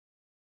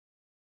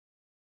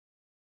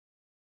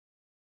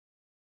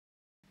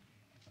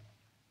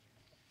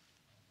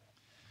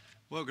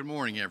Well, good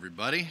morning,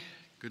 everybody.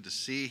 Good to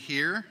see you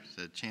here.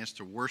 It's a chance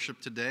to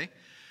worship today.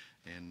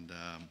 And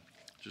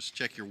just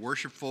check your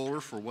worship folder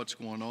for what's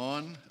going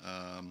on.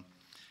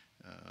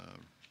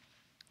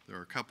 There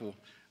are a couple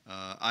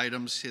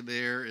items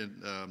there.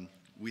 And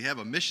we have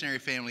a missionary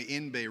family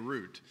in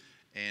Beirut,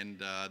 and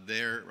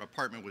their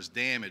apartment was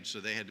damaged, so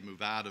they had to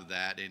move out of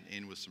that and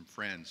in with some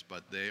friends.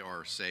 But they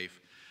are safe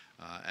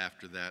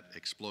after that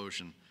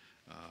explosion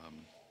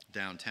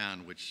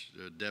downtown, which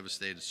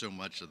devastated so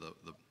much of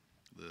the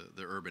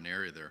urban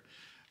area there.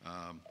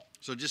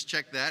 So just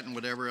check that and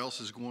whatever else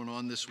is going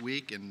on this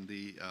week. And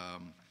the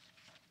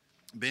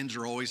bins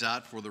are always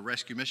out for the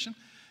rescue mission.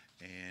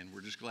 And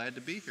we're just glad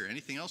to be here.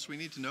 Anything else we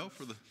need to know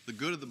for the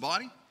good of the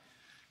body?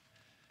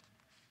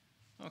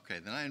 Okay,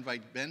 then I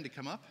invite Ben to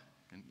come up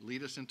and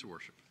lead us into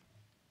worship.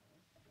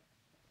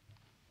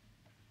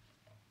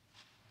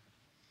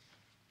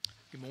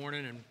 Good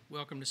morning and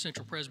welcome to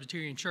Central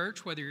Presbyterian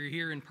Church. Whether you're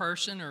here in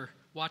person or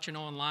watching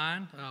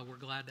online, we're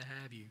glad to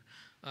have you.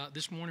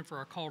 This morning for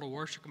our call to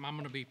worship, I'm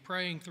going to be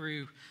praying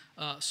through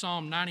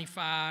Psalm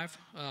 95,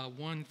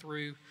 1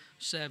 through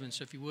 7.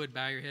 So if you would,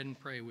 bow your head and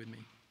pray with me.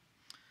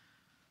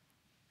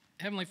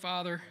 Heavenly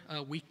Father,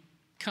 we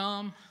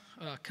come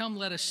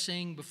let us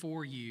sing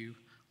before you.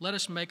 Let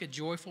us make a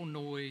joyful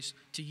noise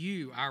to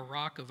you, our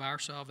rock of our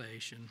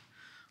salvation.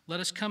 Let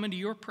us come into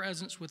your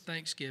presence with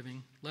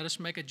thanksgiving. Let us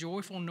make a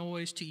joyful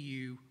noise to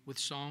you with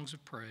songs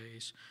of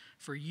praise.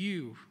 For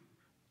you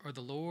are the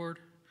Lord,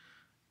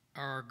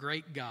 our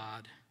great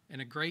God,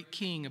 and a great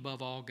King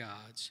above all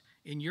gods.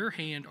 In your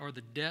hand are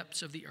the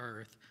depths of the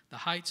earth. The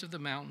heights of the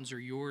mountains are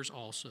yours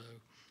also.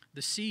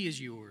 The sea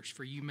is yours,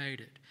 for you made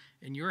it,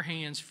 and your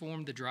hands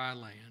formed the dry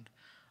land.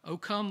 O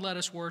come, let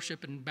us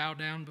worship and bow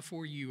down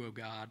before you, O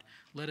God.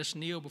 Let us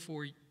kneel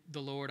before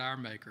the Lord our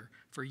Maker.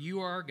 For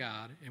you are our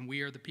God, and we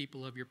are the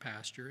people of your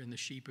pasture and the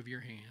sheep of your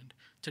hand.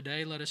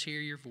 Today let us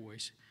hear your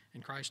voice.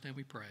 In Christ's name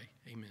we pray.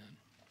 Amen.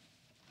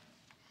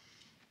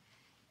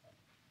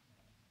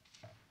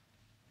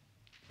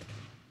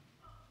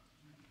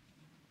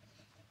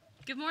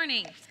 Good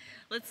morning.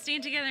 Let's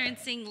stand together and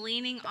sing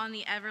Leaning on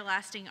the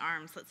Everlasting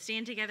Arms. Let's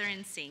stand together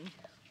and sing.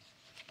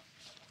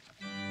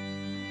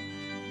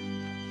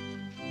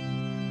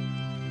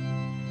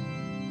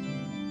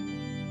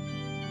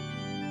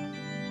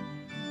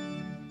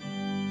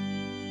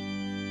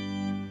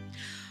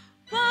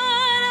 What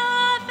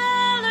a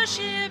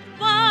fellowship,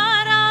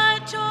 what a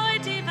joy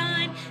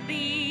divine,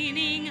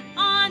 leaning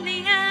on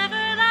the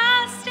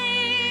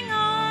everlasting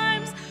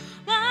arms.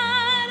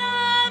 What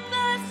a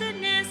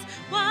blessedness,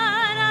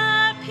 what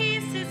a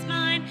peace is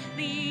mine,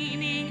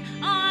 leaning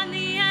on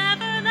the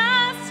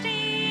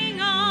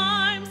everlasting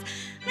arms.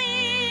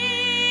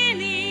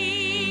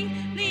 Leaning,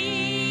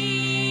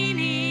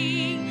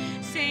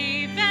 leaning,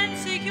 safe and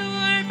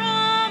secure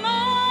from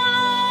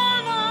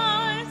all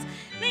alarms.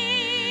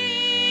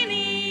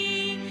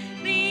 Leaning,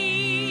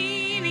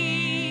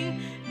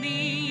 leaning,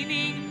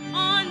 leaning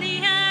on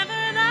the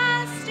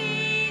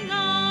everlasting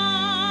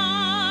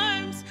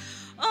arms.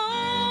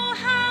 Oh,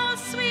 how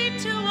sweet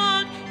to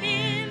walk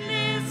in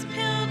this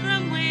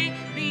pilgrim way,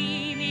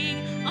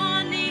 leaning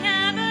on the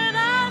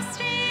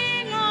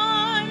everlasting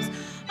arms.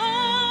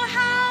 Oh,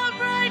 how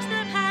bright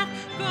the path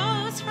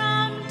grows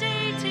from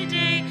day to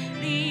day,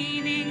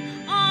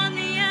 leaning on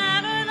the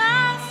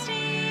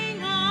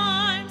everlasting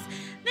arms.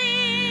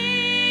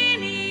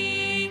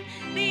 Leaning,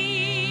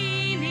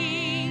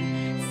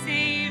 leaning,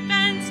 safe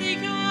and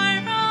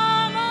secure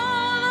from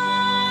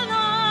all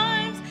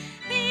alarms.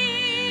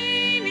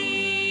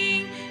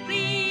 Leaning,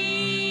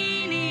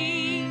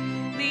 leaning,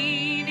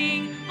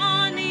 leaning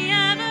on the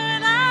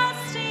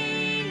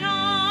everlasting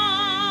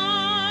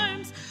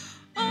arms.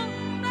 Oh,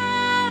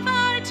 have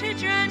I to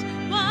dread?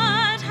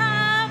 What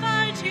have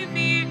I to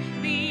fear?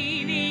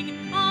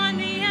 Leaning on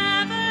the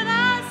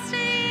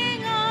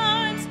everlasting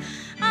arms.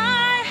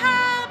 I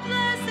have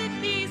blessed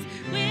peace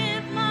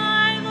with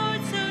my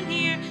Lord so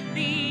near,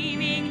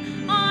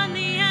 leaning on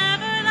the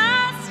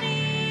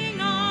everlasting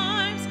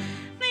arms.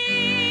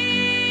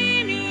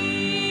 Leaning,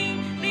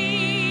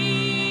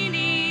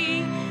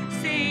 leaning,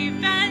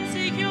 safe and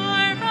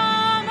secure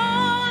from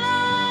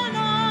all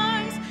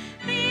alarms.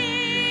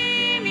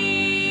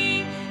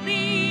 Leaning,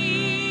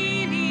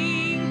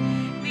 leaning,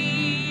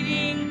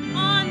 leaning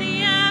on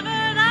the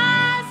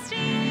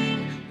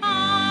everlasting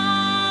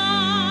arms.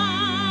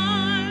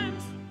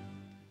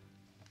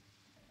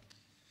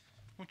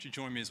 Won't you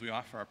join me as we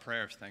offer our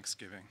prayer of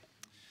thanksgiving?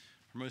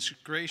 Our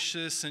most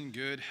gracious and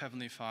good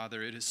Heavenly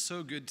Father, it is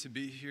so good to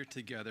be here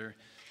together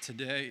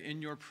today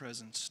in your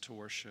presence to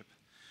worship.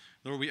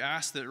 Lord, we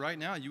ask that right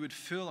now you would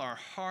fill our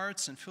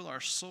hearts and fill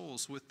our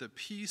souls with the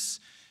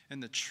peace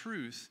and the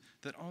truth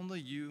that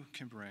only you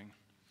can bring.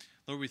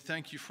 Lord, we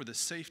thank you for the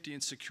safety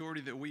and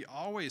security that we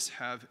always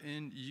have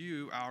in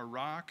you, our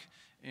rock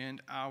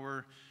and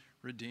our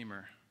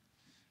Redeemer.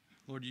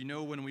 Lord, you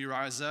know when we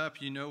rise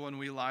up, you know when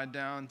we lie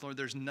down. Lord,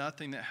 there's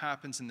nothing that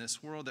happens in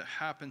this world that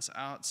happens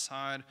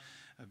outside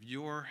of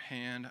your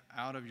hand,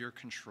 out of your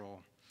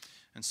control.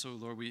 And so,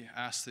 Lord, we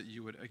ask that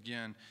you would,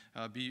 again,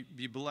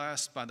 be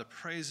blessed by the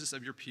praises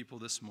of your people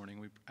this morning.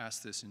 We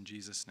ask this in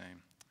Jesus'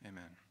 name.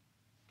 Amen.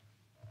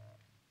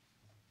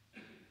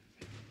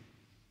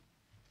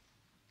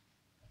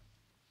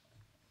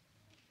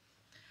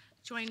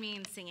 Join me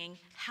in singing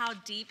How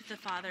Deep the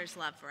Father's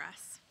Love for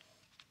Us.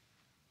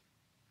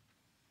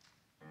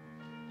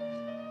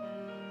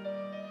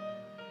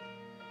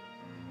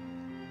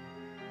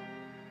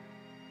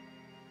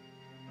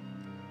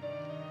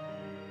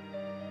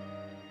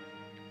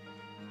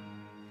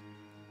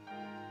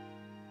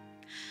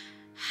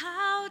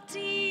 How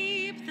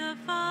deep the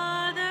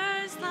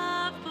Father's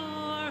love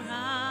for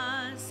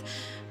us,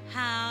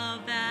 how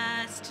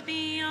vast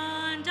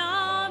beyond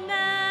all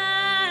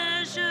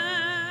measure,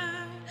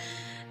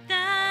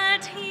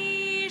 that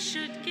he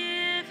should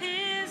give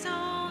his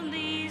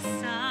only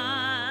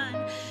Son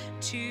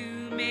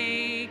to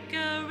make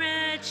a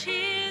wretch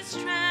his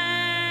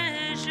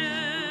treasure.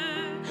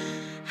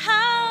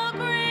 How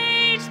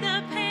great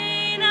the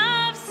pain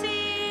of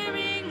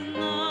searing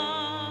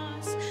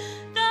loss,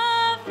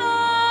 the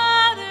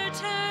Father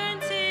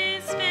turns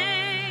his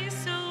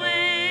face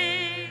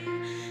away,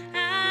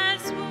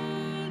 as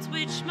wounds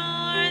which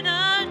mar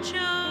the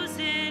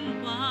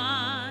chosen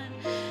one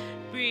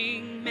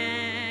bring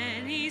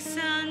many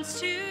sons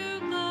to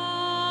glory.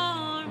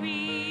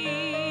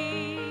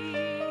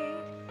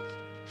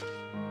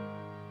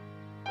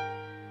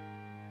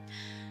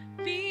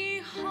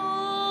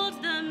 Behold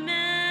the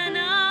man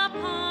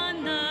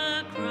upon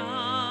the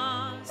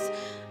cross,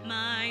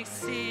 my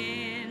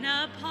sin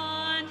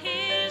upon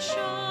his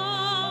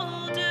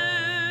shoulders.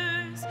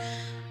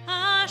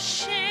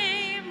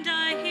 Ashamed,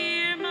 I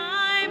hear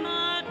my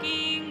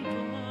mocking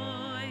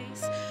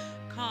voice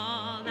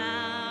call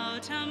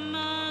out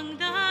among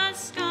the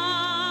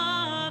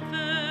scoffers.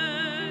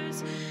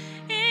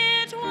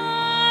 It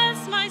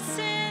was my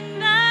sin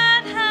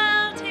that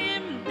held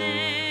him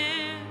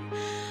there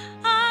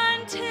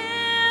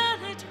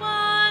until it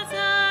was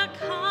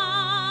accomplished.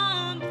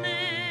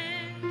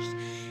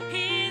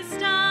 His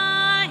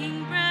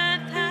dying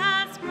breath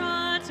has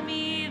brought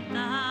me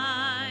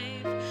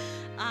life.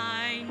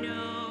 I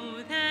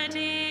know that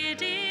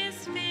it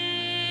is finished.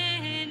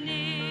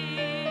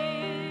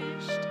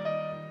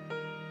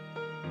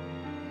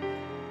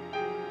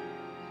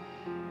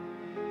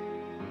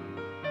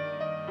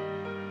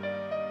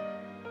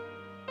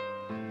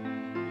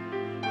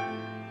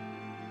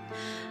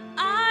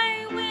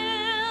 I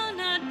will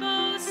not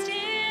boast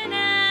in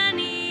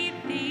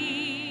anything,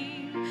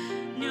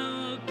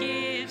 no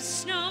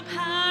gifts, no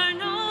power,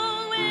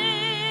 no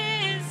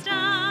wisdom,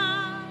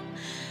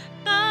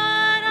 but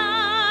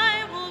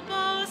I will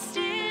boast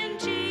in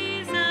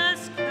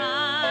Jesus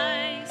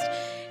Christ,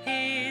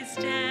 his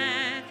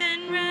death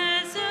and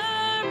resurrection.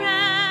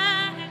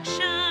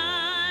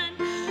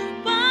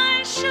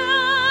 Why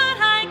should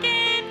I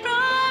gain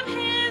from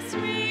his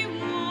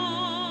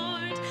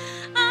reward?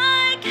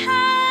 I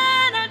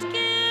cannot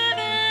give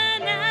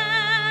an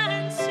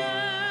answer,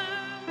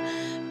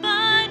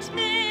 but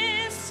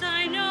this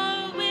I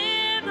know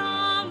with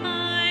all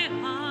my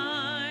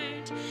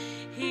heart: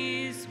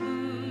 his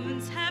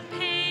wounds have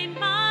paid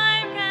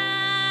my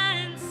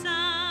ransom.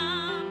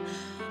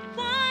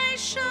 Why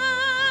should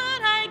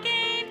I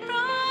gain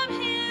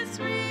from his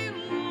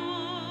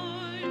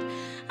reward?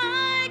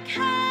 I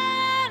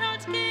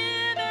cannot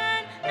give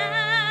an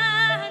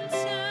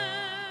answer,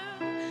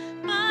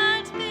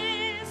 but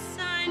this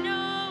I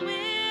know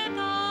with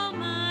all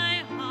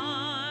my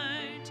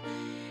heart: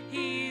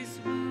 his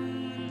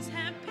wounds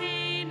have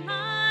paid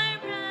my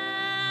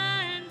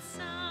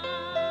ransom.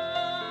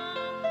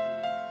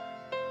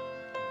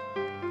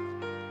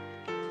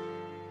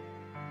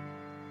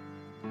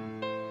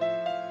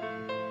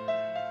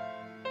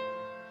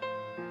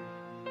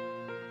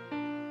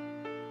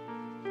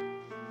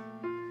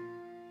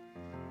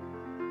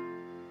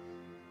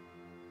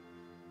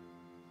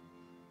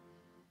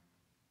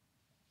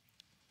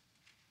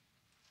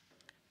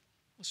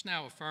 Let's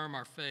now affirm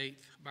our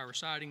faith by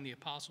reciting the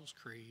Apostles'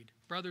 Creed.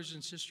 Brothers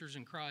and sisters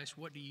in Christ,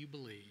 what do you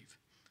believe?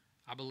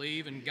 I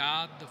believe in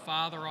God the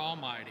Father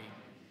Almighty,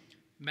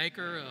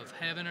 maker of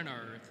heaven and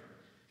earth,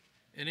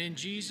 and in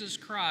Jesus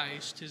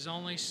Christ, his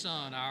only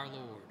Son, our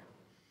Lord,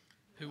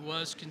 who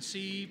was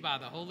conceived by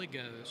the Holy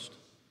Ghost,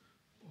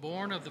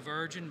 born of the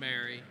Virgin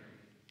Mary,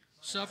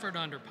 suffered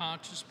under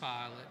Pontius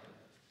Pilate,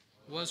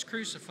 was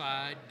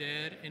crucified,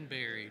 dead, and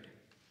buried.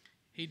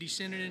 He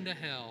descended into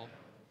hell.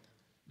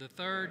 The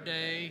third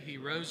day he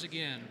rose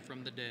again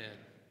from the dead.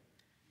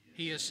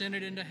 He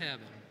ascended into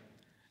heaven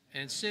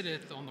and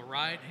sitteth on the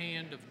right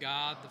hand of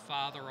God the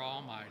Father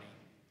Almighty.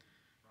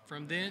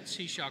 From thence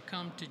he shall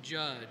come to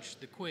judge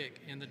the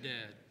quick and the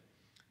dead.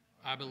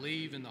 I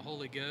believe in the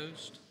Holy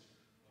Ghost,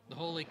 the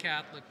Holy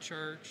Catholic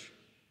Church,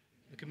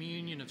 the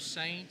communion of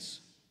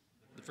saints,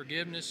 the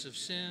forgiveness of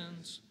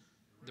sins,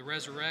 the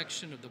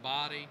resurrection of the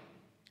body,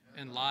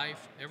 and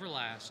life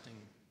everlasting.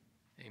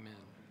 Amen.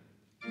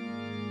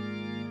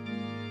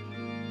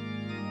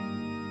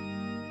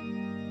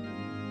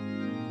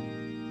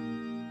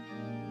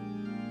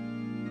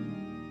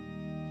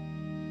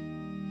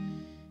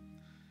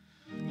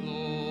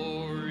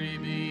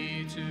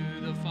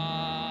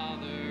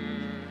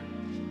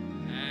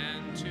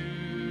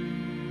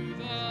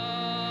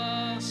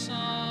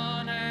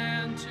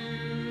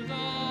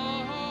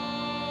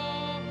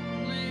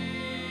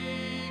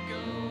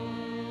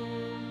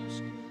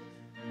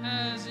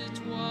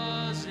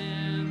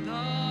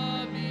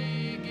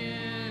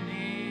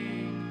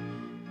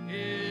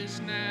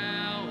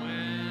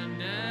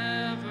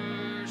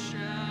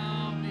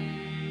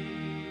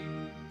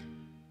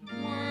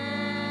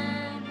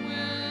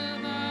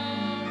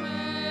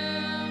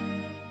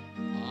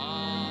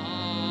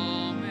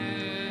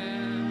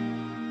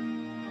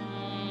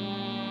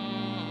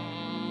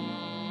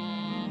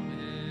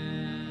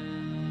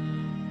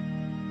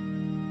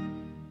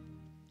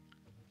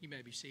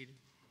 may be seated.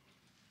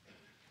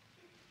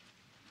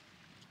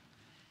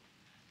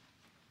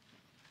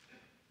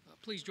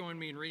 Please join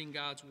me in reading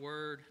God's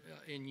Word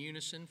in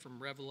unison from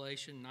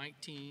Revelation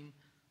 19,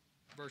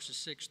 verses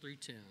 6 through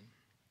 10.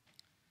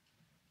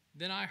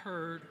 Then I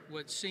heard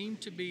what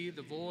seemed to be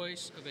the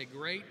voice of a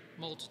great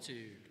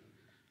multitude,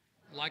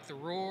 like the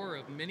roar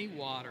of many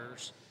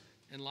waters,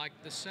 and like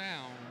the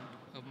sound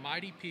of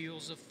mighty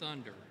peals of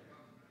thunder,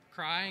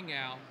 crying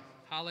out,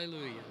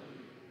 Hallelujah!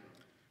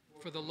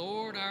 For the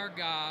Lord our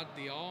God,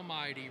 the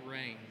Almighty,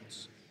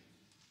 reigns.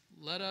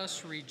 Let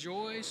us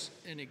rejoice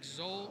and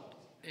exult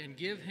and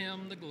give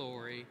him the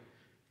glory,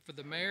 for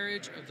the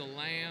marriage of the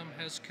Lamb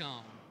has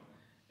come,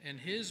 and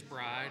his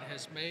bride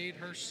has made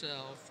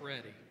herself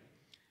ready.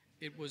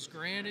 It was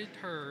granted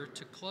her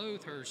to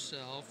clothe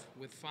herself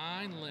with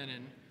fine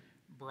linen,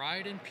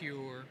 bright and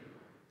pure,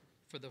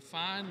 for the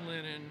fine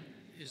linen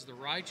is the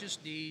righteous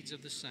deeds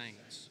of the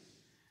saints.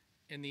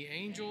 And the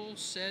angel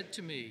said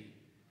to me,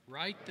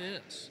 Write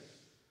this,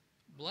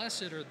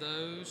 Blessed are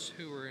those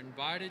who are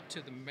invited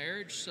to the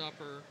marriage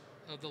supper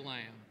of the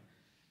Lamb.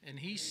 And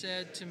he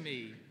said to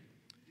me,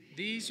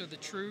 These are the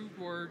true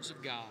words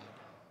of God.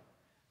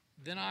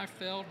 Then I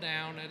fell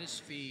down at his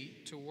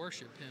feet to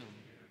worship him.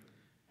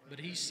 But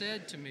he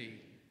said to me,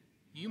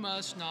 You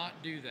must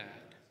not do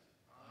that.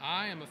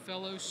 I am a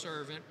fellow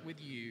servant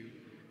with you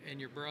and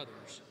your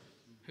brothers,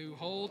 who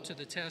hold to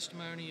the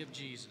testimony of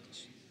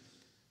Jesus.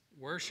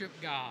 Worship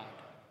God,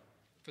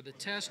 for the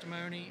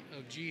testimony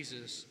of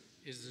Jesus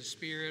is the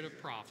spirit of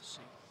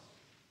prophecy.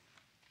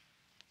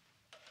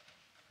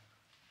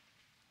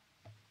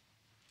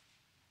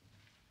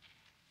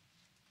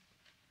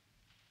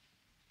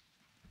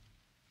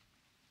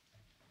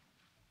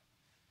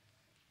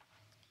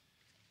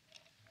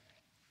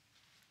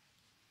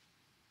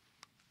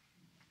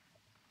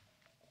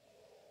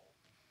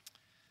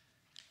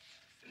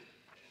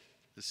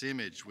 This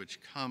image which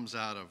comes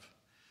out of,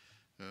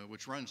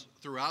 which runs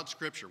throughout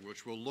Scripture,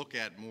 which we'll look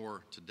at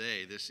more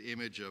today, this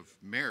image of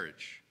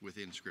marriage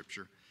within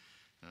Scripture.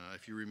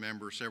 If you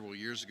remember, several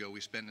years ago,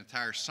 we spent an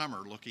entire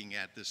summer looking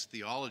at this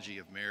theology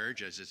of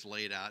marriage as it's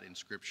laid out in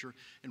Scripture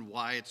and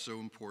why it's so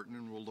important,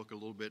 and we'll look a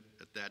little bit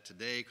at that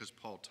today because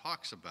Paul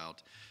talks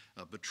about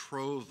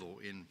betrothal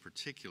in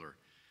particular.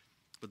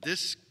 But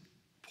this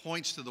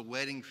points to the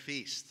wedding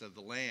feast of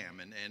the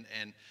Lamb,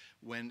 and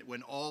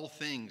when all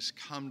things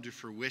come to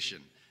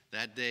fruition,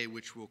 that day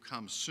which will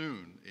come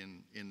soon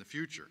in the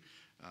future,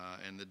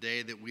 and the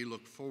day that we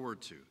look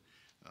forward to,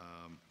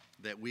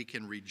 that we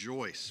can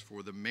rejoice,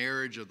 for the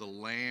marriage of the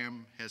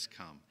Lamb has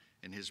come,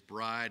 and his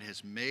bride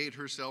has made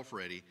herself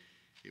ready.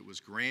 It was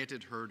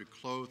granted her to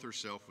clothe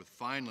herself with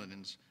fine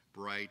linens,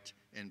 bright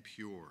and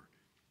pure.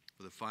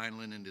 For the fine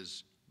linen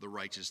is the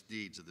righteous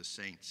deeds of the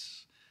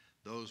saints,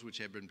 those which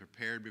have been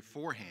prepared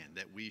beforehand,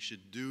 that we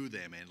should do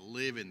them and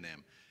live in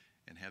them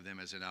and have them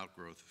as an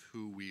outgrowth of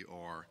who we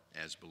are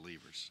as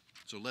believers.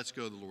 So let's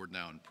go to the Lord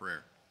now in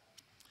prayer.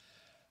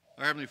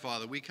 Our Heavenly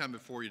Father, we come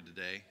before you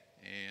today,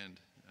 and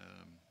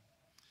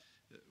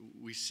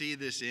we see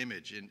this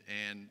image,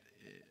 and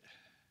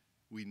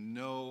we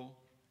know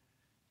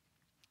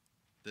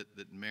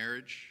that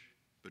marriage,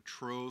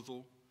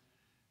 betrothal,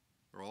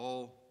 are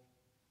all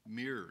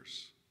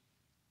mirrors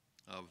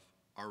of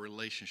our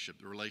relationship,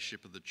 the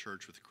relationship of the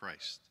church with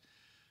Christ.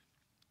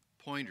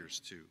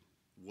 Pointers to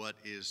what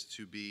is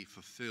to be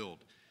fulfilled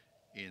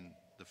in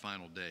the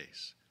final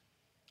days.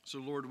 So,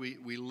 Lord,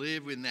 we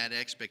live in that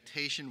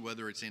expectation,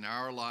 whether it's in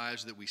our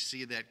lives that we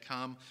see that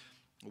come,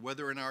 or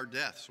whether in our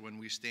deaths when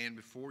we stand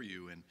before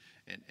you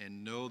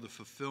and know the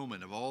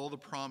fulfillment of all the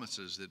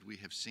promises that we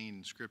have seen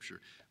in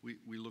Scripture.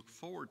 We look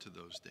forward to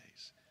those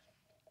days.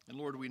 And,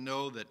 Lord, we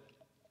know that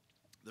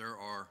there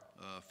are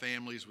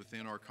families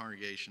within our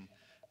congregation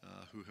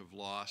who have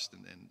lost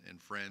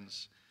and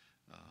friends.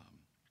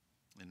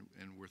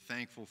 And we're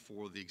thankful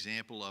for the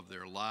example of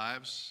their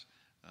lives.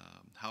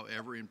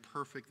 However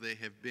imperfect they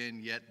have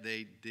been, yet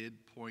they did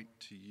point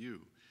to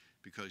you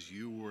because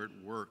you were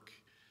at work.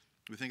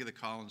 We think of the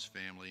Collins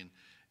family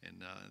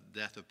and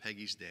death of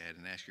Peggy's dad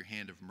and ask your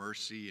hand of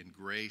mercy and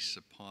grace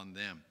upon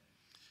them.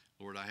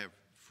 Lord, I have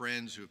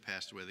friends who have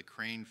passed away, the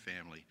Crane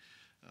family,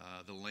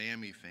 the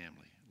Lammy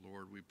family.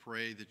 Lord, we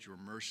pray that your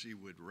mercy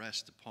would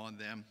rest upon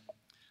them.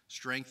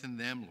 Strengthen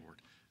them,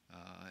 Lord,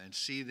 and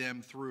see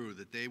them through,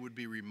 that they would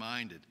be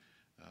reminded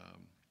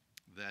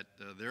that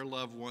their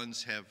loved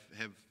ones have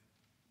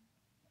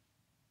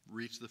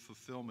reached the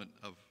fulfillment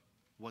of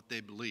what they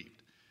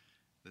believed,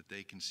 that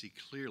they can see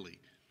clearly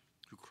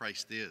who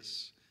Christ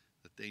is,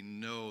 that they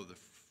know the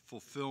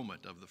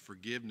fulfillment of the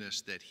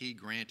forgiveness that he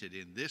granted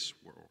in this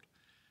world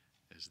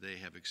as they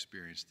have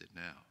experienced it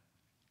now.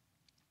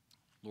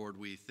 Lord,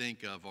 we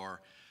think of our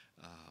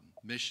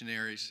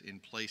missionaries in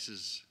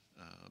places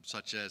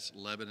such as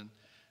Lebanon,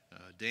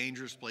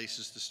 dangerous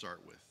places to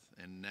start with,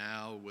 and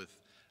now with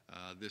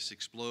this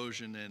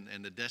explosion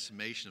and the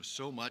decimation of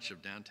so much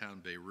of downtown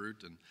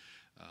Beirut, and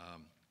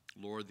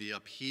Lord, the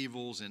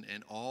upheavals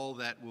and all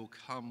that will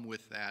come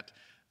with that,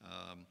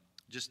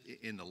 just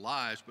in the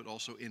lives, but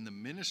also in the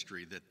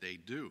ministry that they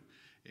do.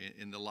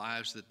 in the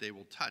lives that they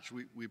will touch.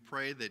 We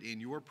pray that in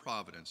your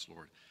providence,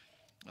 Lord,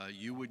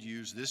 you would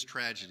use this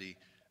tragedy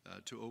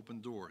to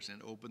open doors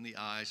and open the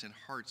eyes and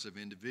hearts of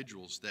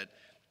individuals, that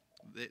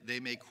they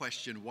may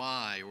question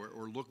why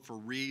or look for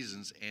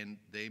reasons, and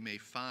they may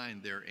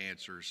find their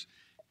answers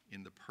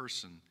in the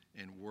person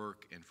and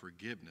work and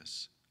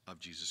forgiveness of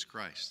Jesus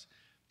Christ.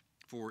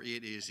 For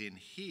it is in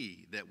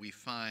He that we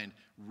find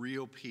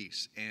real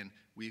peace, and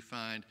we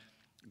find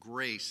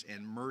grace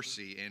and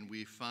mercy, and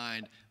we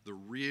find the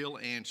real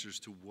answers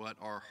to what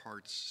our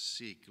hearts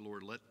seek.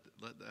 Lord, let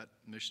that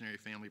missionary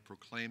family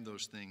proclaim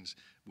those things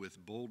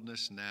with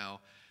boldness now,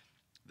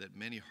 that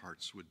many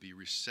hearts would be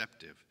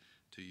receptive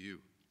to you,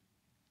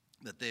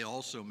 that they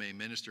also may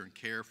minister and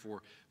care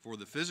for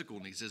the physical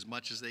needs as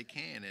much as they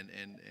can,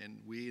 and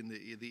we in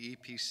the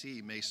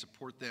EPC may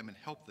support them and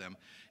help them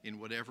in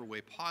whatever way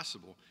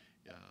possible,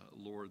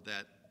 Lord,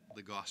 that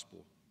the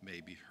gospel may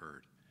be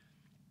heard.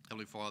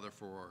 Heavenly Father,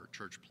 for our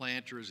church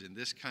planters in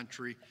this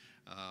country,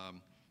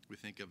 we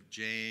think of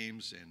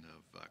James and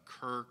of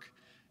Kirk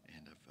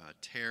and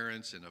of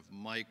Terrence and of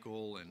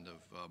Michael and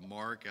of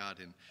Mark out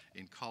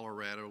in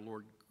Colorado.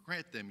 Lord,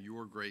 grant them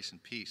your grace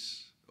and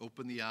peace.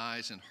 Open the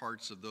eyes and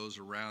hearts of those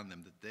around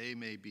them, that they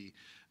may be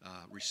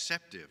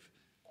receptive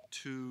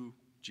to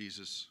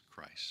Jesus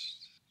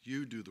Christ.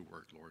 You do the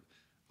work, Lord.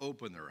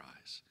 Open their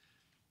eyes.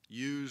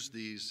 Use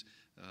these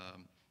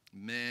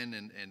men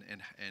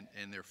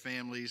and their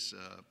families.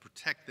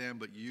 Protect them,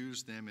 but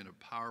use them in a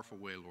powerful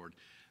way, Lord,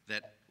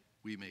 that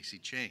we may see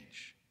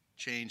change.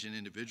 Change in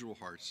individual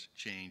hearts,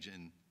 change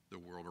in the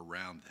world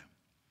around them.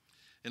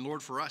 And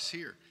Lord, for us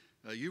here,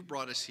 you've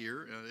brought us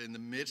here in the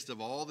midst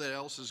of all that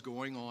else is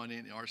going on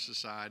in our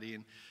society,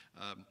 and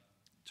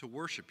to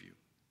worship you.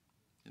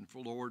 And for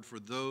Lord, for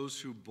those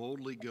who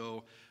boldly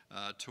go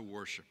to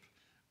worship,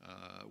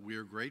 we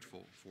are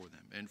grateful for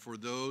them. And for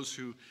those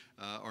who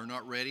are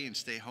not ready and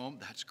stay home,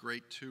 that's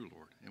great too,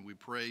 Lord. And we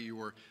pray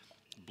your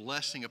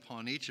blessing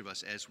upon each of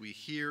us as we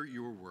hear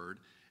your word,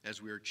 as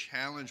we are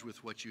challenged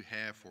with what you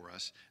have for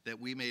us, that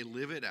we may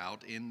live it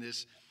out in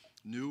this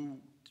new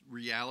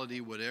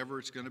reality, whatever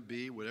it's going to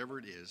be, whatever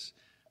it is,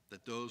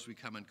 that those we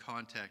come in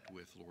contact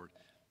with, Lord,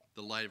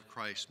 the light of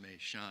Christ may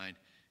shine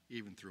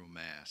even through a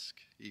mask,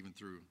 even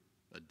through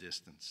a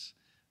distance,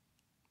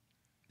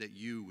 that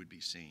you would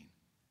be seen,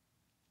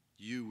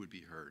 you would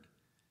be heard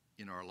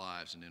in our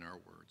lives and in our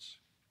words.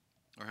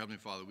 Our Heavenly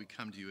Father, we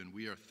come to you and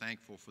we are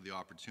thankful for the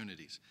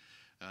opportunities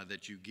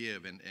that you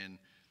give, and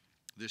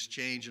this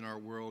change in our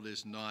world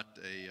is not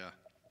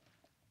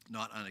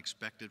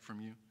unexpected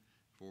from you.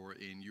 For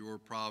in your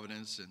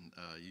providence, and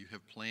you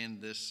have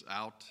planned this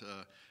out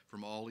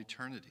from all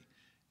eternity.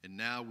 And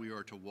now we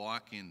are to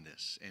walk in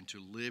this and to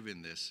live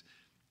in this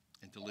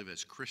and to live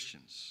as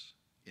Christians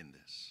in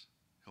this.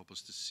 Help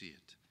us to see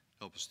it.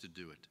 Help us to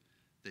do it,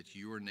 that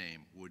your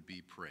name would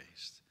be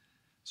praised.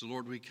 So,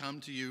 Lord, we come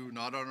to you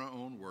not on our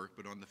own work,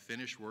 but on the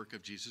finished work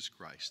of Jesus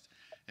Christ.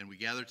 And we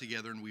gather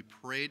together and we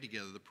pray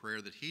together the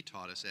prayer that he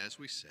taught us as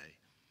we say,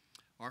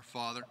 Our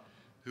Father,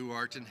 who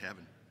art in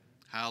heaven,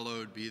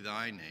 hallowed be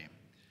thy name.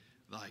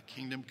 Thy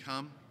kingdom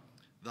come,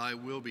 thy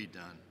will be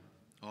done,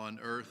 on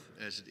earth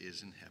as it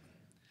is in heaven.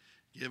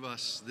 Give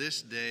us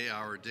this day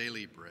our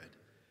daily bread,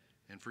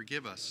 and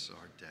forgive us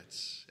our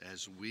debts,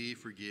 as we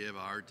forgive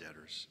our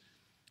debtors.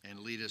 And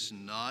lead us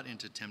not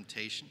into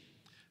temptation,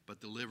 but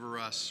deliver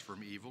us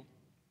from evil.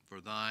 For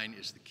thine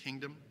is the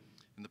kingdom,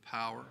 and the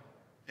power,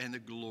 and the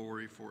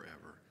glory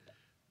forever.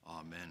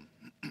 Amen.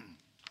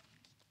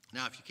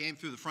 Now, if you came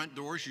through the front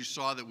doors, you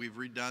saw that we've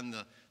redone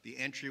the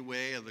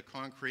entryway of the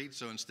concrete.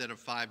 So instead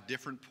of 5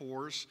 different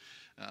pours,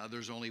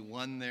 there's only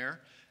one there.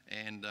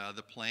 And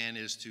the plan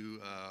is to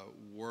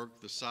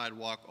work the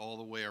sidewalk all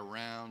the way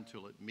around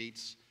till it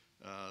meets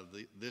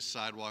this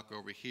sidewalk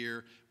over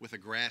here with a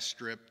grass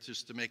strip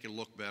just to make it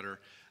look better.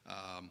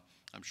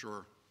 I'm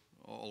sure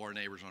all our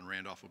neighbors on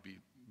Randolph will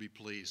be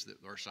pleased that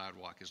our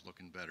sidewalk is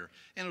looking better.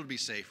 And it'll be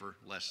safer,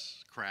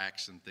 less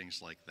cracks and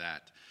things like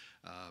that.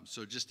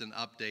 So just an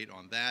update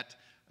on that.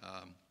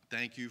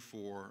 Thank you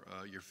for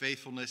your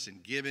faithfulness in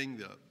giving.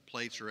 The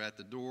plates are at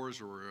the doors,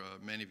 or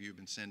many of you have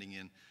been sending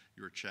in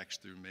your checks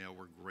through mail.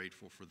 We're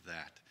grateful for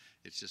that.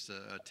 It's just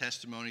a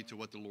testimony to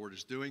what the Lord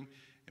is doing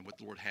and what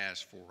the Lord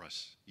has for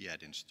us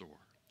yet in store.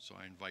 So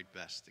I invite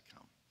Bess to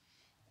come.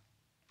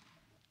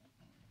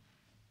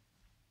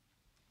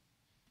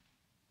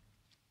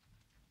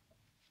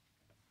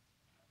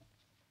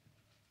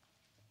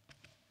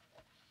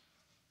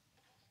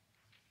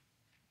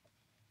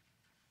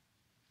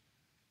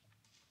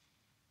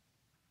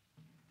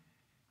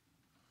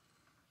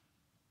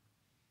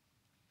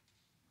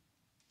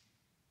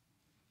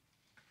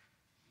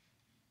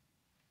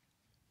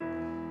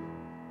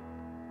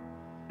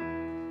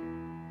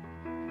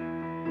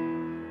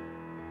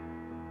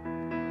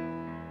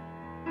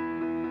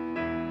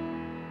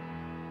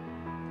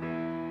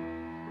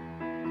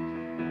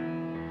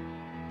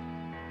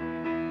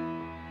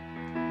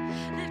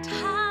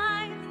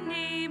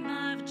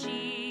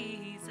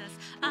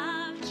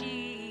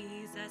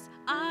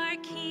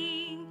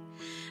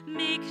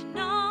 Make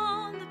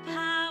known the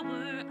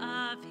power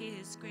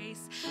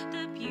grace,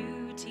 the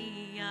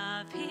beauty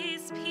of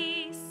his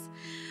peace.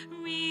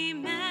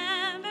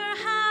 Remember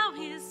how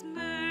his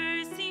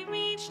mercy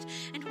reached,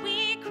 and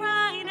we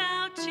cried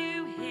out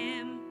to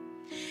him.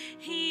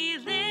 He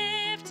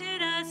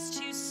lifted us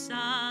to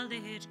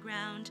solid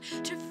ground,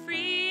 to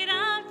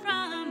freedom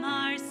from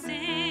our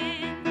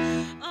sin.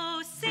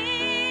 Oh,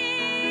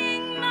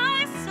 sing,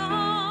 my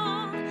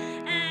soul,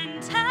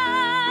 and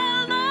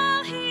tell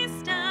all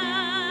he's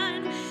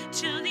done,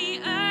 till the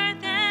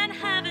earth and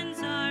heavens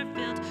are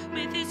filled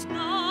with his glory.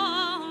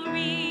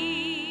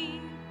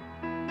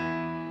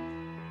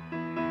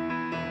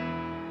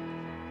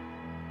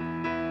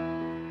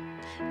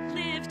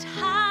 Lift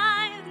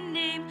high the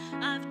name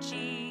of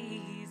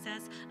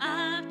Jesus,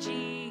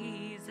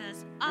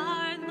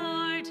 our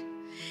Lord.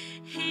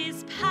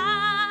 His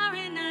power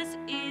in us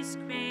is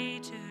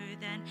greater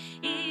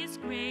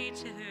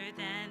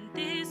than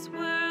this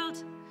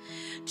world.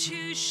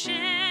 To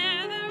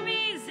share the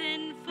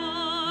reason for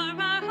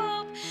our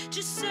hope,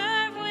 to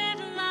serve with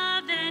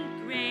love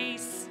and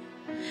grace,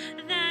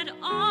 that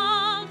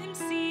all whom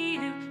see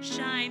him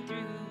shine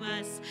through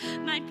us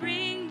might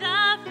bring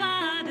the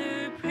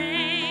Father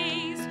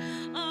praise.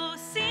 Oh,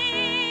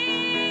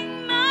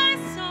 sing, my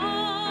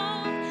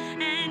soul,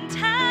 and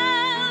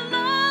tell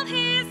all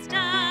he's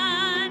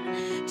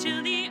done,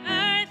 till the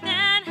earth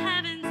and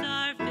heavens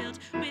are filled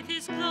with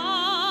his glory.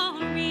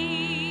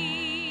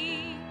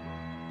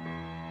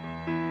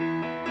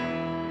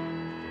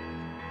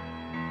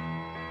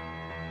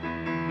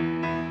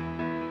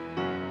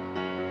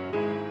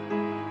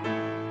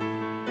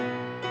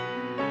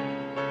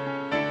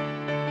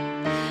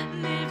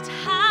 Lift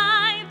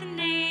high the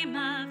name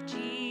of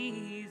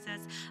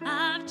Jesus,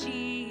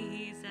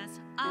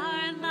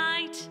 our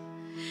light.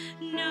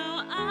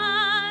 No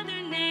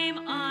other name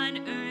on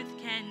earth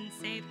can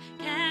save,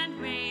 can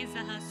raise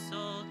a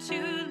soul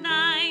to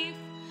life.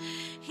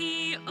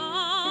 He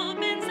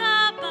opens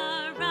up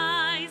our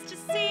eyes to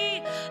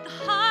see the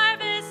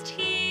harvest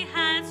he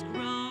has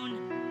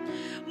grown.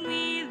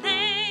 We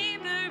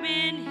labor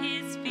in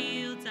his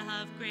fields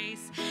of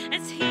grace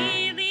as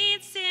he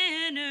leads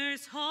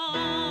sinners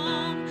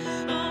home.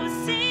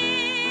 Oh,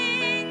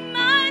 sing,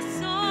 my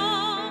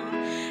soul,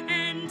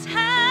 and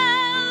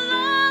tell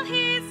all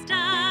he's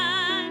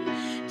done,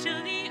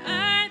 till the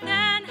earth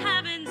and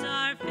heavens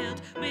are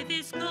filled with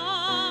his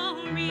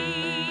glory.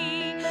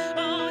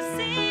 Oh,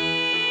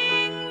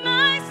 sing,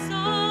 my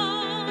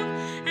soul,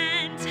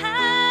 and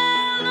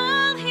tell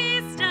all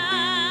he's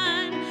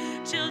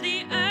done, till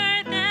the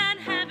earth and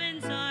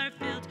heavens are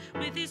filled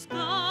with his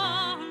glory.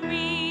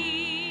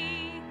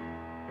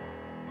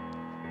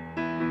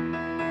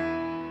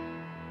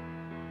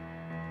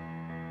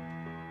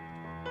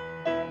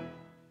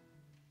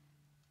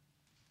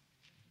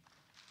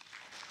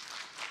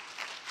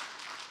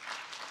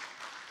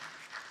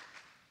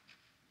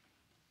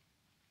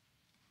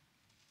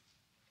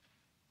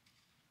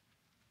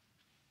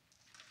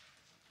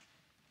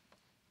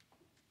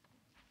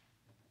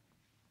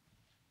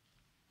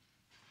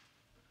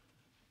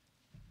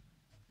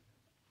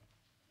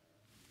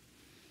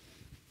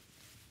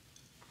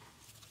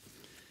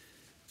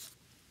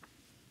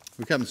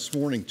 We come this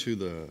morning to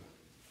the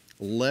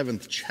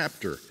 11th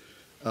chapter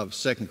of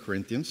 2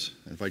 Corinthians.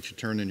 I invite you to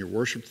turn in your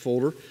worship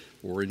folder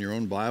or in your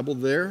own Bible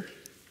there.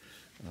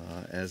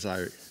 As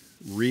I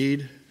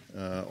read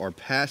our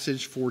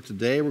passage for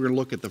today, we're going to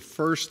look at the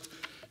first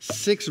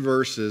 6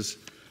 verses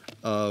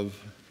of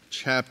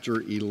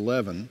chapter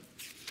 11.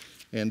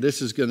 And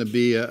this is going to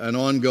be an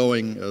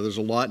ongoing, there's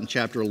a lot in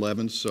chapter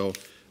 11, so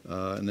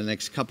in the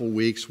next couple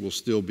weeks we'll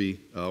still be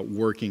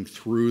working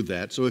through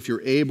that. So if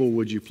you're able,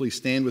 would you please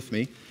stand with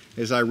me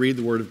as I read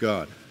the Word of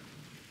God.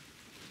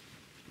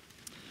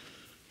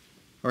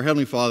 Our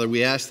Heavenly Father,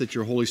 we ask that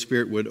your Holy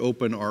Spirit would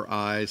open our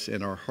eyes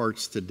and our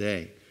hearts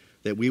today,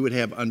 that we would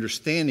have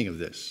understanding of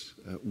this,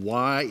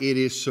 why it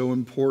is so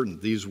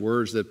important, these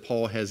words that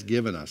Paul has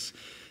given us,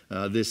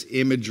 this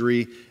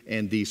imagery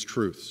and these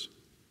truths,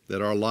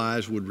 that our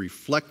lives would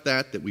reflect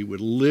that we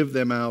would live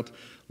them out,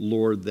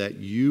 Lord, that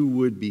you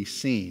would be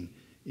seen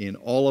in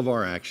all of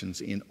our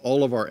actions, in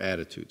all of our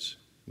attitudes.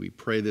 We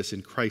pray this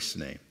in Christ's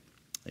name.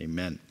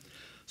 Amen.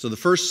 So the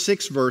first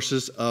 6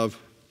 verses of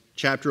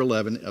chapter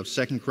 11 of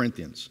 2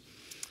 Corinthians.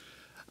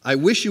 I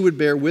wish you would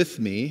bear with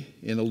me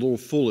in a little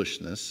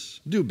foolishness.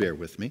 Do bear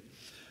with me.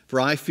 For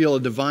I feel a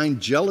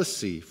divine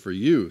jealousy for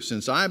you,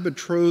 since I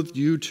betrothed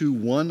you to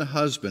one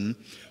husband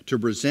to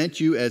present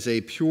you as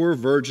a pure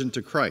virgin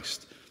to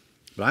Christ.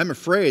 But I'm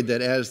afraid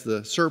that as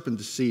the serpent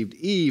deceived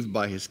Eve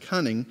by his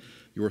cunning,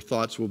 your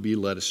thoughts will be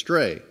led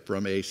astray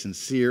from a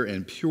sincere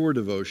and pure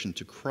devotion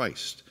to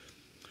Christ.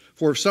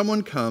 For if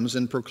someone comes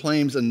and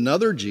proclaims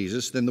another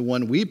Jesus than the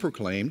one we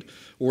proclaimed,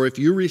 or if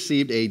you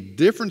received a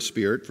different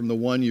spirit from the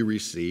one you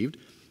received,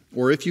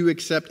 or if you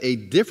accept a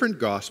different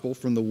gospel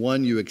from the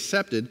one you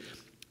accepted,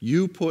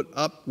 you put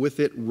up with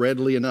it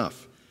readily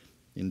enough.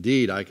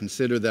 Indeed, I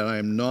consider that I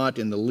am not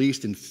in the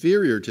least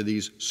inferior to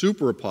these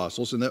super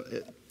apostles, and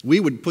that we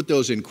would put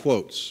those in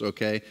quotes,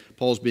 okay?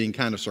 Paul's being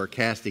kind of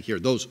sarcastic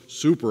here. Those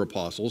super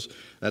apostles,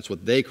 that's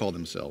what they call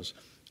themselves.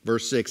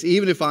 Verse 6,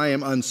 even if I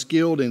am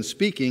unskilled in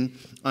speaking,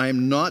 I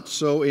am not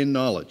so in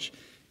knowledge.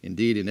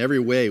 Indeed, in every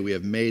way we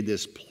have made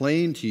this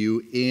plain to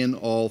you in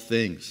all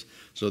things.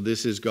 So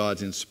this is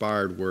God's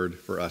inspired word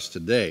for us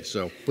today.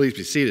 So please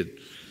be seated.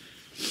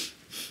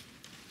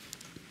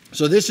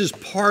 So this is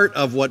part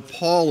of what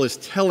Paul is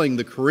telling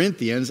the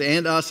Corinthians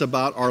and us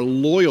about our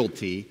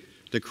loyalty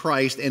to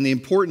Christ and the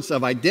importance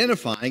of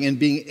identifying and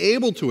being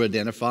able to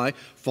identify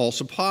false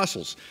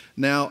apostles.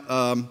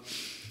 Now,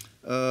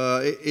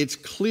 it's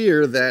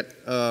clear that,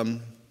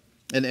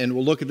 and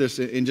we'll look at this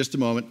in just a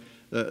moment,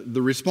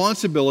 the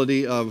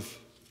responsibility of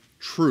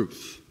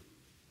truth,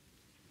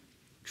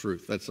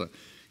 that's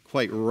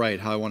quite right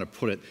how I want to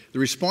put it, the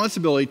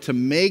responsibility to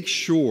make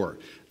sure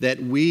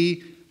that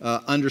we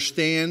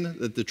understand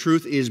that the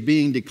truth is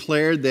being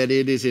declared, that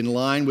it is in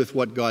line with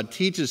what God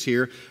teaches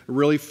here,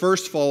 really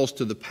first falls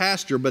to the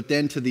pastor, but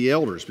then to the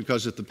elders.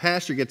 Because if the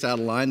pastor gets out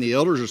of line, the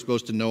elders are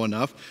supposed to know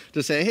enough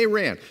to say, hey,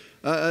 Rand,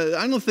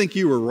 I don't think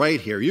you were right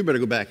here. You better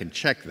go back and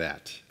check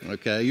that,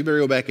 okay? You better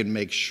go back and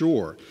make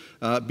sure.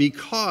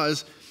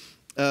 Because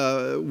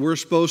we're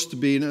supposed to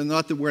be,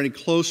 not that we're any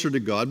closer to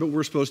God, but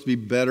we're supposed to be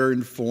better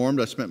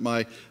informed. I spent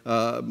my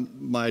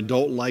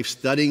adult life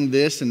studying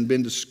this and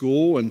been to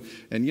school, and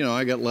you know,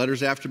 I got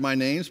letters after my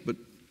names, but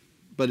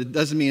it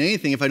doesn't mean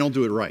anything if I don't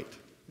do it right.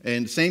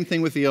 And same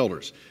thing with the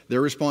elders.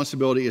 Their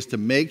responsibility is to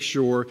make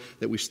sure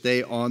that we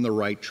stay on the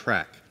right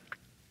track.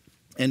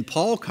 And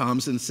Paul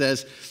comes and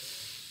says,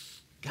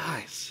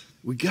 guys,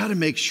 we got to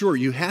make sure.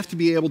 You have to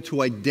be able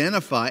to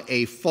identify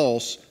a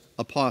false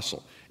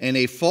apostle. And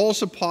a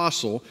false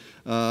apostle,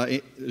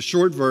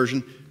 short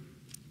version,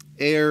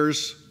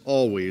 errs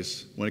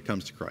always when it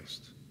comes to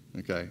Christ.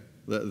 Okay,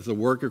 the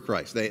work of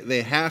Christ.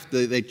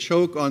 They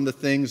choke on the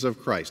things of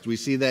Christ. We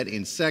see that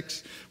in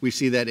sects. We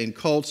see that in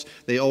cults.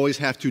 They always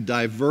have to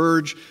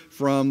diverge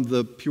from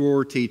the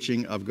pure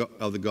teaching of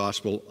the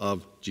gospel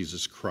of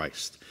Jesus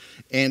Christ.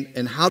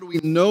 And how do we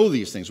know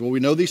these things? Well,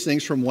 we know these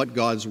things from what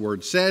God's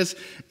word says,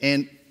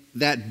 and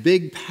that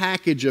big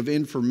package of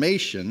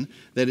information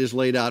that is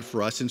laid out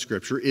for us in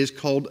Scripture is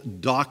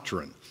called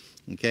doctrine.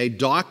 Okay,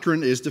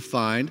 doctrine is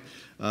defined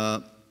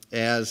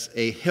as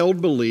a held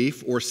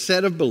belief or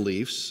set of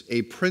beliefs,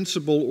 a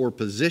principle or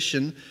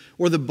position,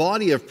 or the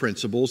body of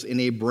principles in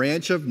a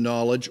branch of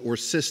knowledge or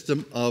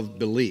system of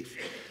belief.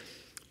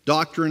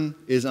 Doctrine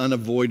is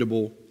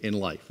unavoidable in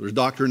life. There's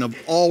doctrine of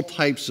all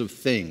types of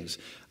things.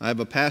 I have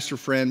a pastor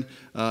friend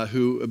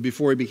who,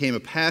 before he became a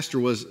pastor,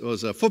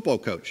 was a football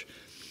coach.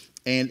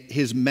 And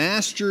his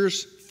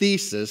master's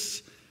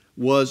thesis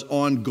was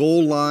on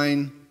goal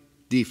line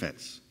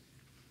defense.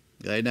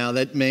 Okay, now,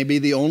 that may be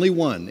the only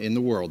one in the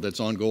world that's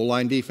on goal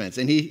line defense.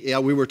 And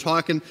we were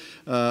talking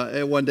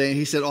one day, and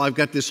he said, I've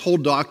got this whole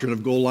doctrine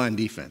of goal line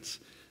defense.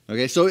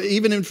 Okay, so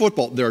even in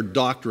football, there are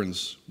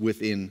doctrines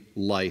within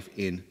life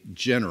in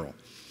general.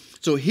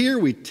 So here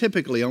we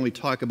typically only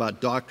talk about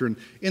doctrine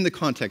in the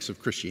context of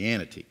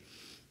Christianity.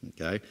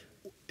 Okay?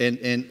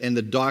 And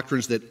the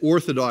doctrines that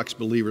Orthodox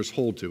believers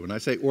hold to. When I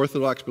say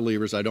Orthodox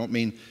believers, I don't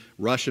mean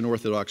Russian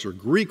Orthodox or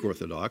Greek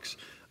Orthodox.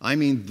 I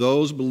mean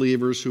those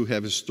believers who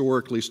have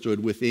historically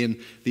stood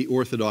within the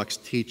Orthodox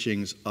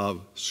teachings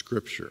of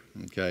Scripture.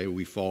 Okay,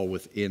 we fall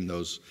within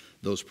those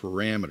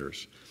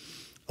parameters.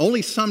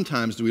 Only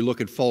sometimes do we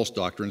look at false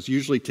doctrines,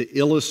 usually to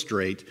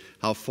illustrate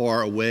how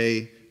far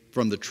away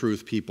from the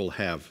truth people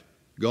have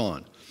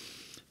gone.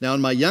 Now, in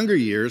my younger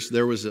years,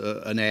 there was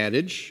an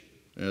adage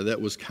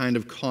that was kind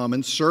of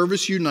common.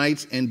 Service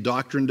unites and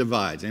doctrine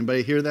divides.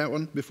 Anybody hear that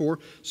one before?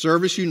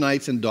 Service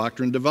unites and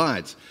doctrine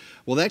divides.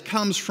 Well, that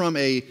comes from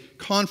a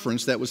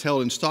conference that was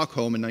held in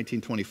Stockholm in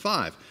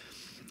 1925.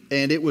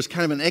 And it was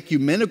kind of an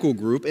ecumenical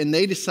group, and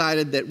they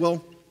decided that,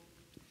 well,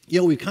 you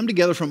know, we come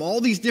together from all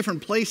these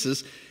different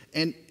places,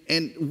 and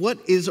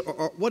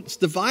what's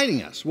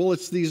dividing us? Well,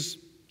 it's these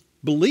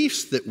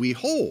beliefs that we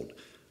hold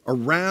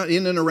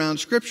in and around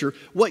Scripture.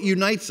 What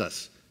unites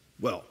us?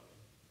 Well,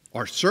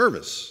 our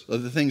service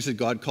of the things that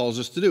God calls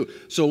us to do.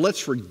 So let's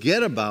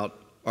forget about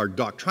our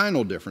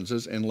doctrinal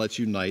differences and let's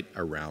unite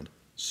around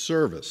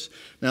service.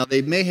 Now,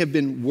 they may have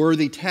been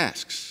worthy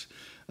tasks,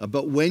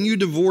 but when you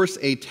divorce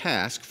a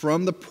task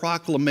from the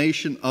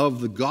proclamation of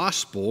the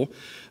gospel,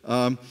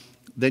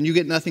 then you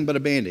get nothing but a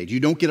Band-Aid. You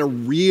don't get a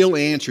real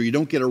answer. You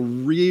don't get a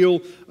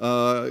real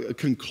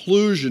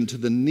conclusion to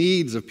the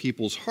needs of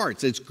people's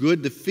hearts. It's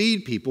good to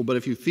feed people, but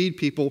if you feed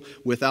people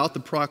without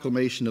the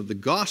proclamation of the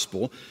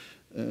gospel,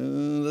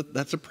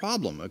 that's a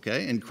problem,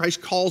 okay? And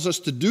Christ calls us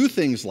to do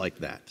things like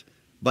that,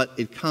 but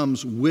it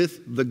comes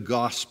with the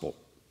gospel,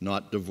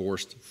 not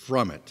divorced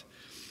from it.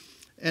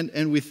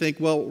 And we think,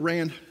 well,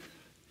 Rand,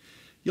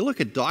 you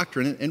look at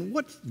doctrine, and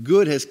what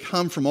good has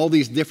come from all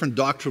these different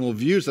doctrinal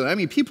views? I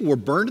mean, people were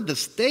burned at the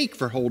stake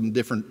for holding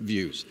different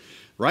views,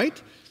 right?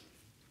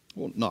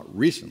 Well, not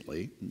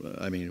recently.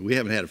 I mean, we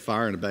haven't had a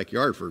fire in the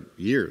backyard for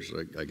years,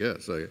 I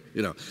guess. You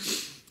know.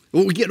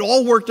 Well, we get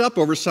all worked up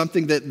over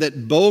something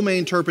that Bo may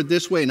interpret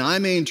this way, and I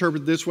may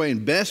interpret this way,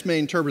 and Bess may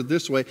interpret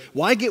this way.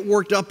 Why get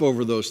worked up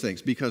over those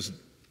things? Because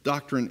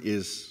doctrine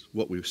is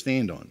what we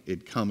stand on.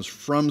 It comes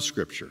from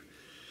Scripture.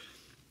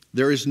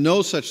 There is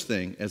no such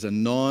thing as a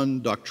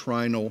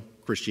non-doctrinal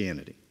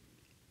Christianity.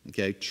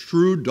 Okay?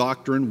 True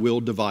doctrine will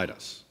divide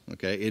us.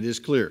 Okay? It is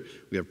clear.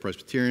 We have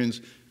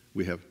Presbyterians,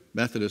 we have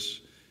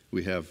Methodists,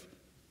 we have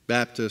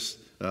Baptists.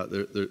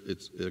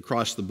 It's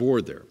across the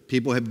board there.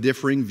 People have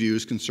differing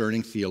views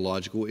concerning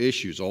theological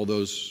issues. All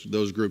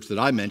those groups that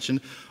I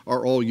mentioned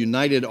are all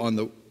united on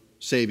the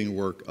saving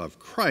work of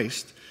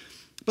Christ.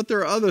 But there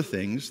are other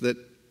things that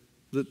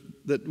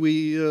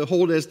we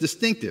hold as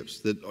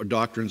distinctives, that are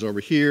doctrines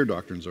over here,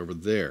 doctrines over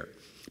there.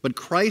 But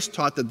Christ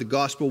taught that the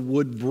gospel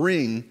would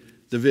bring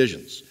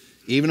divisions,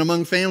 even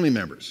among family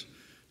members.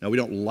 Now, we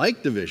don't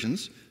like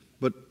divisions,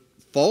 but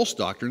false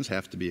doctrines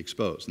have to be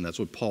exposed, and that's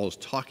what Paul is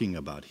talking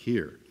about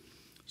here.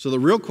 So the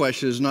real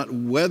question is not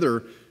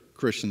whether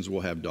Christians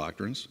will have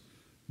doctrines,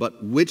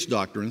 but which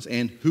doctrines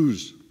and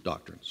whose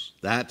doctrines.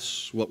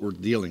 That's what we're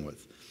dealing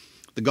with.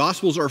 The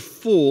Gospels are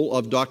full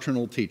of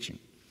doctrinal teaching.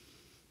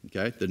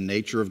 Okay? The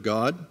nature of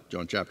God,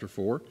 John chapter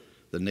 4.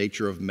 The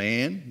nature of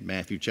man,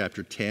 Matthew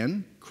chapter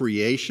 10.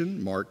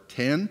 Creation, Mark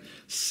 10.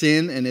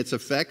 Sin and its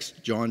effects,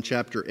 John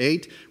chapter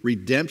 8.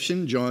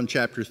 Redemption, John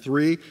chapter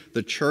 3.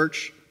 The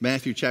church,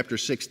 Matthew chapter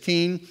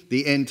 16.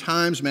 The end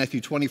times, Matthew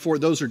 24.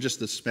 Those are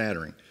just a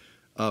smattering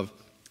of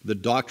the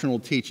doctrinal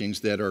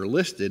teachings that are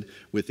listed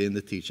within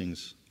the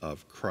teachings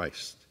of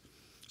Christ.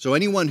 So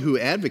anyone who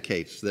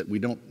advocates that we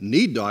don't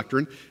need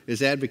doctrine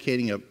is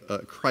advocating a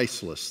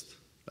Christless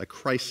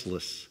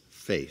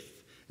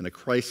faith. And a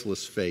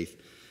Christless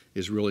faith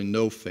is really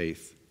no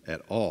faith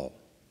at all.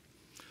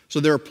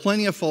 So there are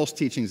plenty of false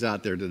teachings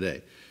out there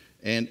today.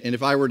 And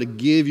if I were to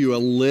give you a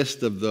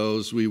list of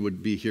those, we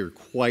would be here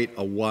quite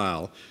a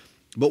while.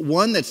 But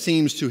one that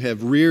seems to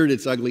have reared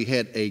its ugly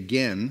head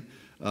again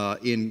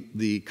in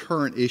the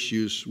current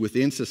issues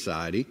within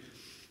society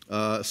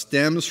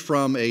stems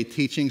from a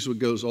teachings that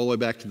goes all the way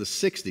back to the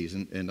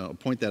 60s, and I'll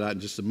point that out in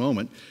just a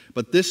moment.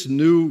 But this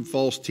new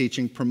false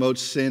teaching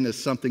promotes sin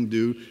as something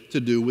to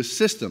do with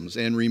systems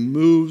and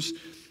removes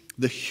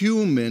the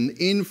human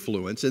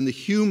influence and the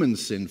human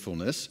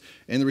sinfulness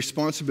and the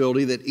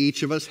responsibility that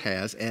each of us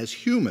has as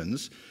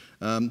humans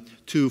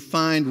to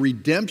find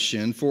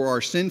redemption for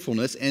our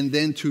sinfulness and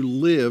then to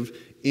live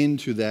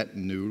into that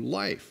new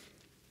life.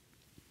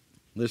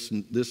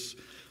 This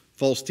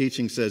false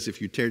teaching says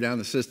if you tear down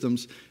the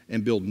systems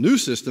and build new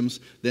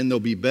systems, then they'll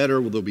be better,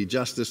 there'll be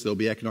justice, there'll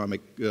be economies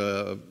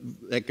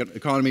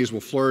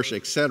will flourish,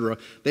 etc.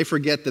 They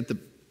forget that the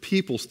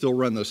people still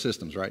run those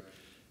systems, right?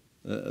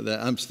 That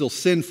I'm still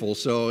sinful,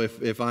 so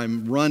if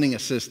I'm running a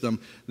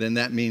system, then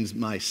that means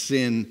my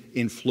sin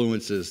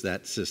influences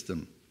that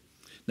system.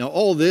 Now,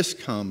 all this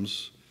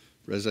comes,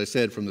 as I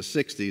said, from the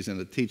 60s and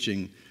a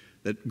teaching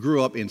that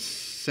grew up in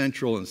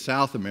Central and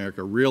South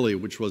America, really,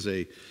 which was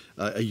a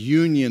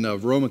union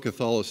of Roman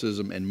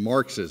Catholicism and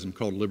Marxism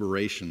called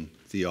liberation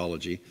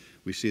theology.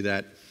 We see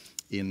that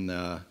in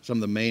some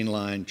of the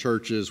mainline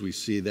churches. We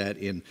see that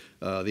in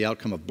the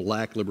outcome of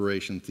black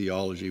liberation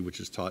theology, which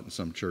is taught in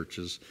some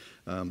churches.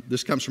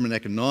 This comes from an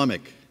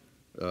economic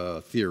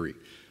theory.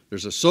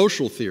 There's a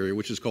social theory,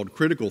 which is called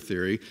critical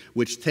theory,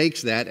 which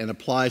takes that and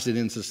applies it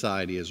in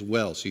society as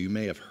well. So you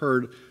may have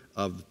heard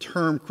of the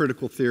term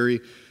critical theory.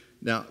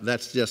 Now,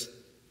 that's just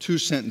 2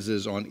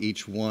 sentences on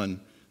each one.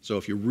 So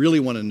if you really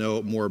want to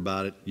know more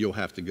about it, you'll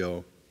have to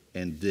go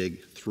and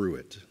dig through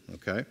it,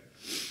 okay?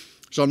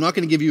 So I'm not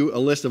going to give you a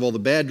list of all the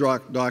bad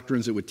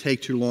doctrines. It would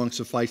take too long.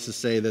 Suffice to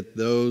say that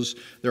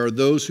there are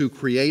those who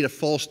create a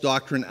false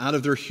doctrine out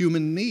of their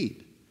human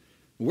need.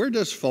 Where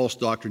does false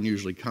doctrine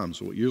usually come?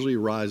 So it usually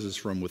arises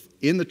from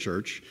within the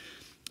church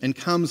and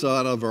comes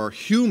out of our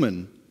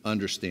human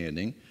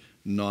understanding,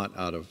 not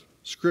out of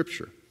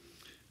Scripture.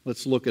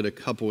 Let's look at a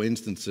couple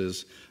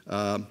instances.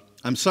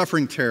 I'm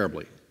suffering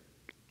terribly.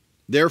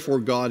 Therefore,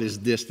 God is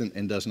distant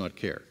and does not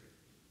care.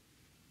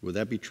 Would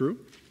that be true?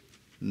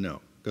 No,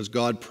 because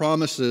God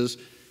promises,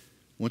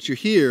 once you're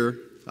here,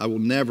 I will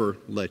never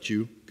let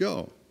you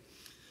go.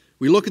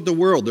 We look at the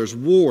world. There's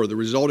war, the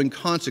resulting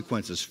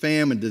consequences,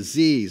 famine,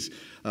 disease,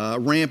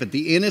 rampant.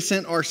 The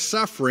innocent are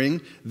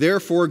suffering.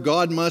 Therefore,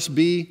 God must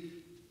be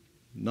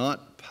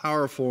not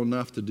powerful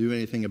enough to do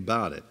anything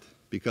about it.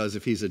 Because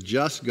if he's a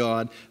just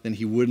God, then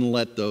he wouldn't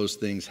let those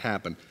things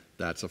happen.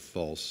 That's a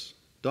false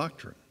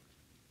doctrine.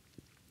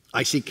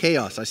 I see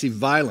chaos. I see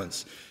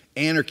violence,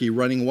 anarchy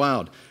running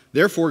wild.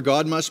 Therefore,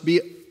 God must be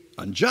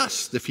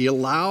unjust if he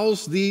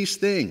allows these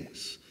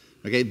things.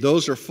 Okay,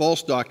 those are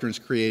false doctrines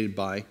created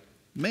by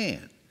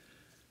man.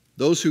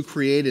 Those who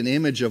create an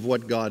image of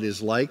what God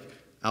is like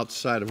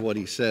outside of what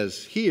he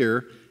says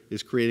here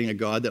is creating a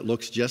God that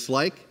looks just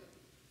like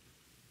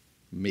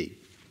me.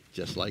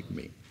 Just like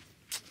me.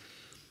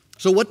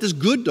 So what does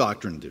good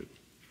doctrine do?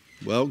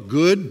 Well,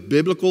 good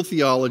biblical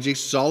theology,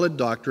 solid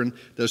doctrine,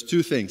 does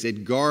 2 things.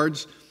 It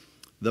guards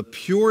the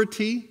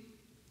purity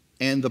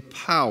and the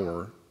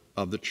power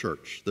of the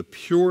church. The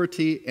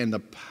purity and the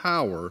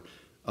power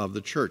of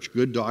the church.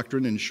 Good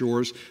doctrine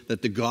ensures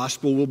that the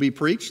gospel will be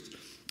preached.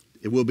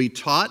 It will be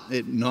taught,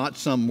 not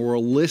some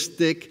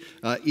moralistic,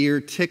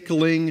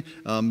 ear-tickling,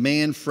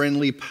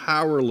 man-friendly,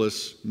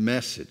 powerless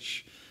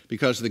message.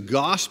 because the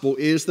gospel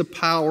is the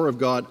power of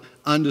God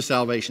unto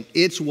salvation.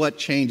 It's what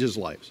changes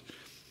lives.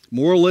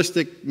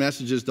 Moralistic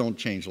messages don't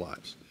change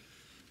lives.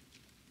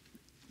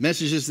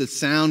 Messages that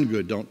sound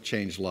good don't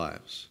change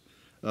lives.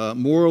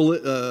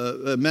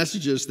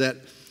 Messages that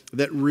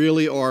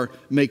really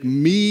make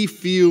me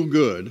feel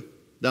good.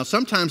 Now,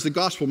 sometimes the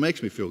gospel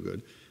makes me feel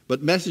good,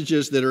 but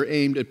messages that are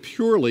aimed at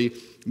purely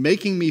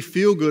making me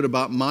feel good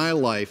about my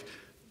life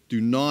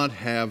do not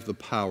have the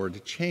power to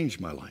change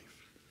my life.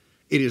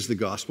 It is the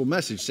gospel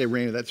message. Say,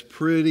 Randy, that's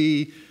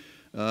pretty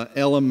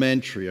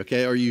elementary.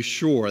 Okay, are you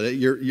sure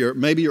that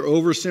maybe you're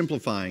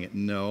oversimplifying it?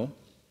 No,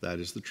 that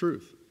is the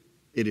truth.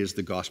 It is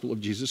the gospel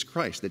of Jesus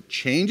Christ that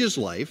changes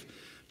lives,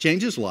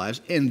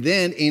 and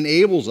then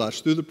enables us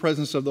through the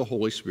presence of the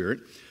Holy Spirit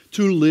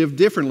to live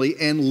differently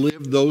and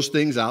live those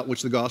things out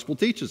which the gospel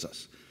teaches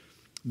us.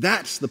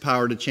 That's the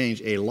power to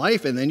change a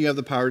life, and then you have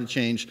the power to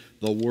change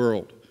the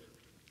world.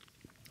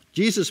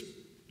 Jesus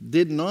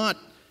did not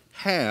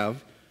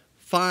have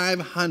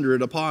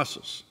 500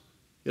 apostles.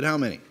 He had how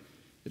many?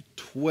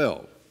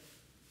 12.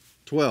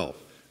 12.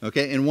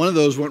 Okay, and one of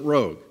those went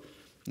rogue.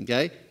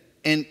 Okay,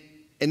 and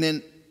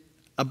then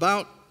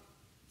about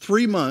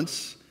 3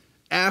 months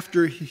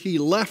after he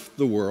left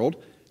the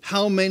world,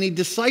 how many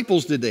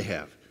disciples did they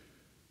have?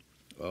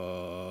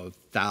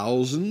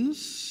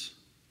 Thousands.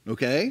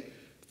 Okay,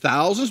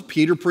 thousands.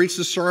 Peter preached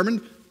a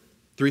sermon,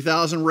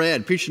 3,000 were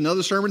added. Preached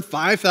another sermon,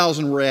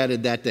 5,000 were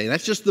added that day.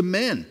 That's just the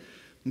men.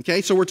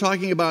 Okay, so we're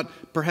talking about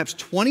perhaps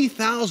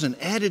 20,000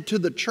 added to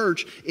the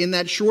church in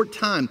that short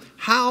time.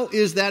 How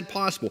is that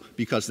possible?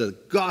 Because the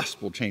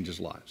gospel changes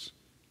lives.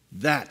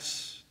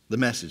 That's the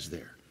message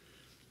there.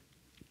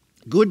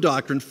 Good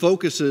doctrine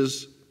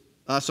focuses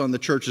us on the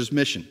church's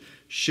mission,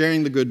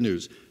 sharing the good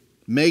news,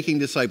 making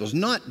disciples,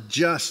 not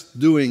just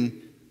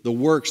doing the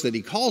works that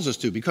he calls us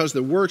to, because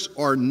the works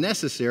are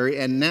necessary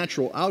and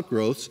natural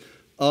outgrowths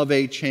of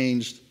a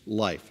changed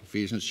life.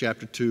 Ephesians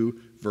chapter 2,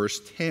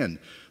 verse 10.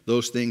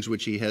 Those things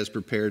which he has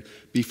prepared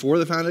before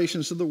the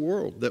foundations of the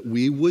world that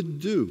we would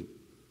do,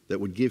 that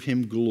would give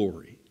him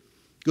glory.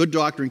 Good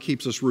doctrine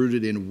keeps us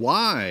rooted in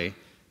why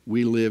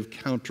we live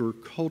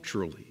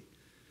counterculturally.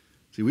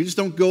 See, we just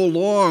don't go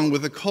along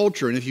with the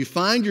culture. And if you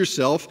find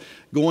yourself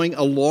going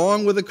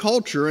along with the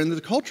culture, and the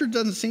culture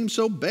doesn't seem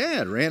so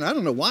bad, Rand, I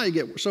don't know why you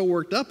get so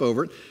worked up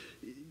over it,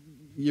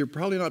 you're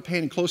probably not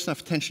paying close enough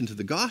attention to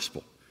the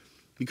gospel.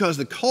 Because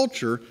the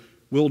culture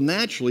will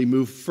naturally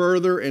move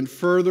further and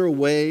further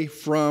away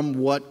from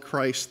what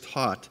Christ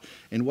taught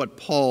and what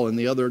Paul and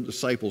the other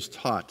disciples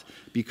taught,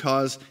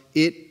 because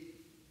it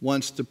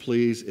wants to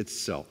please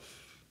itself.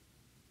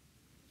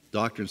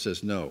 Doctrine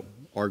says no.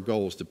 Our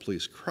goal is to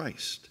please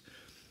Christ.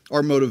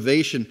 Our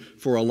motivation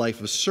for a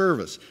life of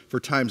service, for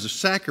times of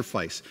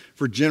sacrifice,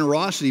 for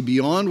generosity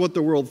beyond what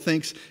the world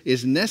thinks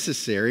is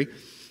necessary,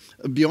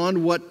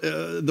 beyond what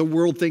the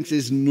world thinks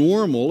is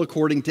normal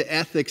according to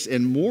ethics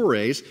and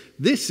mores.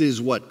 This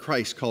is what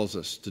Christ calls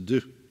us to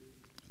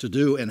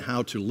do and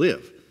how to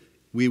live.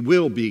 We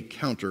will be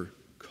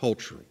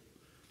countercultural.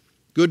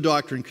 Good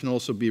doctrine can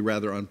also be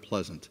rather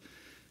unpleasant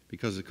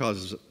because it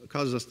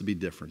causes us to be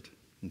different,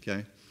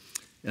 okay?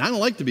 And I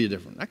don't like to be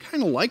different. I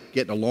kind of like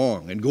getting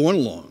along and going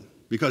along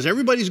because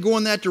everybody's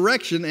going that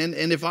direction,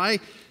 and if I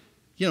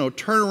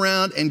turn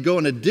around and go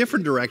in a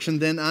different direction,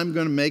 then I'm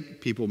going to make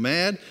people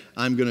mad.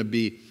 I'm going to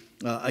be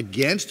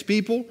against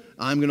people.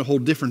 I'm going to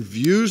hold different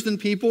views than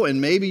people, and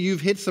maybe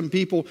you've hit some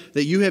people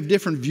that you have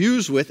different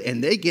views with,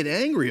 and they get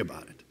angry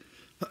about it.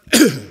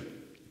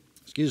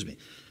 Excuse me.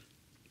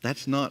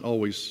 That's not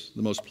always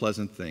the most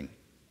pleasant thing,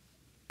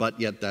 but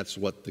yet that's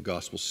what the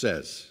gospel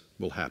says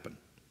will happen.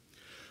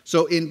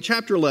 So in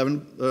chapter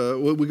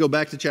 11, we go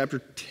back to chapter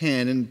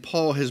 10, and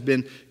Paul has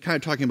been kind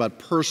of talking about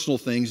personal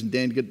things, and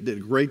Dan did a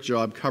great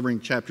job covering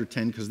chapter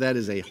 10 because that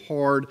is a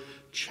hard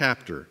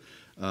chapter.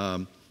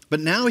 But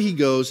now he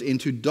goes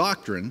into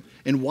doctrine,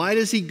 and why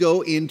does he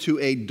go into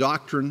a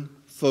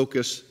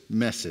doctrine-focused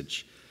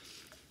message?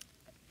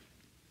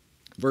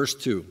 Verse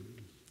 2,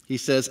 he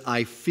says,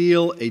 I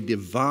feel a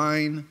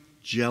divine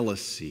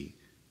jealousy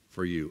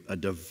for you, a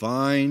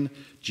divine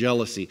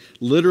jealousy.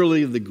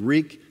 Literally, the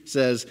Greek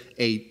says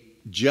a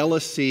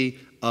jealousy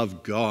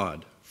of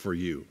God for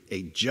you,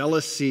 a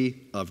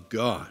jealousy of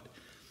God.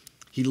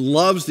 He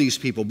loves these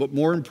people, but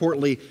more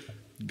importantly,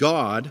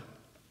 God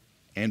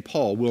and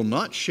Paul will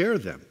not share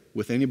them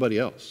with anybody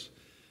else.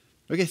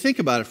 Okay, think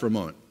about it for a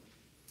moment.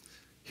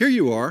 Here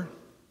you are.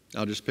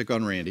 I'll just pick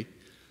on Randy.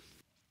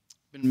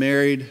 Been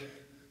married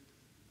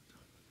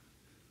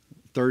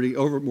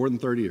more than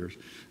 30 years.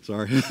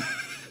 Sorry.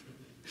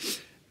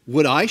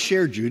 Would I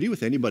share Judy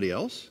with anybody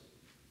else?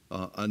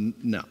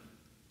 No.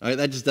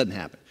 That just doesn't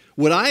happen.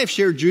 Would I have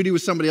shared Judy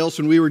with somebody else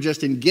when we were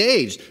just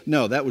engaged?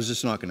 No, that was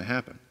just not going to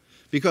happen.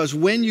 Because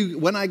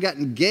when I got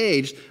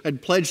engaged,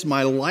 I'd pledged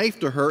my life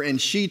to her and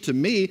she to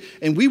me,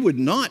 and we would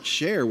not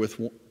share with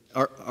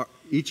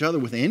each other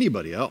with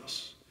anybody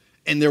else.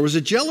 And there was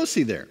a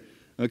jealousy there.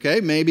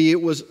 Okay, maybe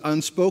it was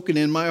unspoken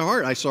in my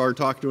heart. I saw her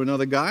talk to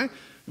another guy.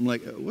 I'm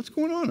like, what's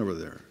going on over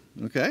there?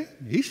 Okay?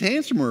 He's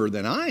handsomer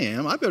than I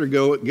am. I better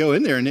go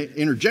in there and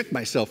interject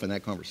myself in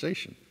that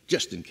conversation,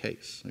 just in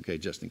case. Okay,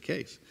 just in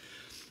case.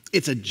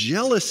 It's a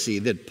jealousy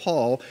that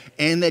Paul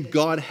and that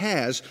God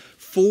has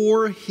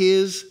for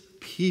his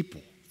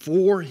people.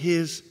 For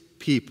his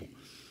people.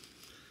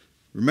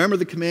 Remember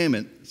the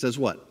commandment says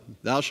what?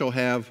 Thou shalt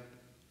have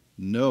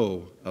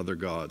no other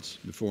gods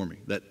before me.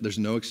 There's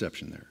no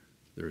exception there.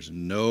 There's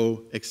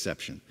no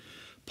exception.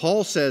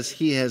 Paul says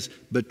he has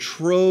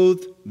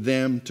betrothed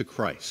them to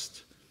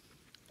Christ.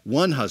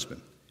 One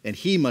husband, and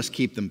he must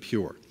keep them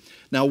pure.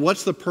 Now,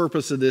 what's the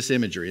purpose of this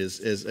imagery?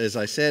 As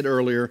I said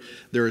earlier,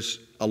 there's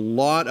a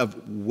lot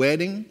of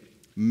wedding,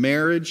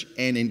 marriage,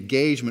 and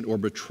engagement or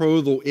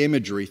betrothal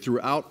imagery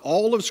throughout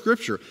all of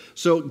Scripture.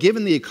 So,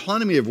 given the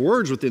economy of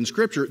words within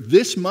Scripture,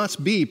 this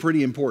must be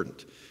pretty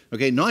important.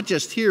 Okay, not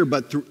just here,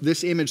 but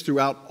this image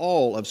throughout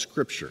all of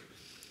Scripture.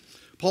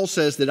 Paul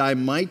says that I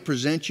might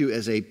present you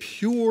as a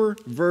pure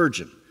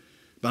virgin.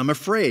 But I'm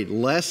afraid,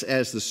 lest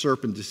as the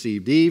serpent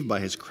deceived Eve by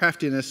his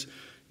craftiness,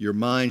 your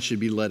mind should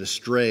be led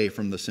astray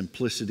from the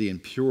simplicity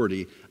and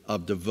purity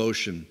of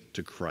devotion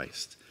to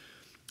Christ.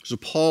 So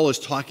Paul is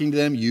talking to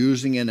them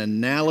using an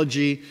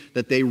analogy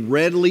that they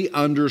readily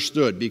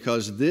understood,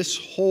 because this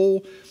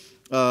whole,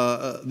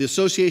 the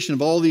association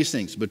of all these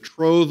things,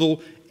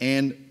 betrothal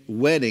and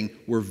wedding,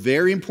 were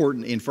very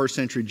important in first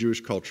century Jewish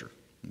culture.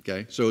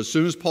 Okay? So as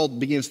soon as Paul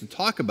begins to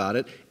talk about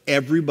it,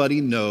 everybody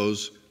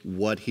knows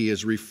what he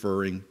is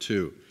referring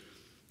to.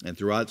 And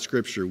throughout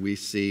Scripture, we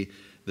see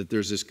that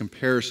there's this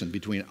comparison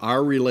between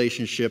our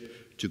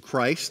relationship to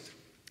Christ,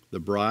 the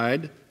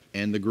bride,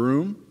 and the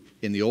groom.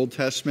 In the Old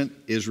Testament,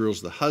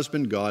 Israel's the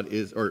husband,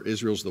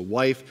 Israel's the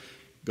wife,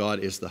 God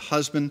is the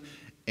husband,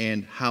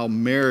 and how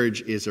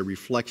marriage is a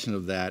reflection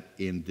of that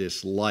in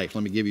this life.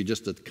 Let me give you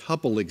just a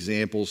couple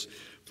examples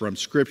from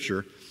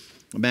Scripture.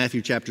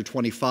 Matthew chapter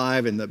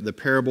 25 and the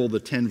parable of the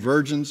 10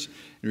 virgins.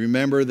 And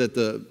remember that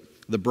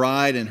the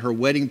bride and her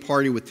wedding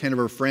party with 10 of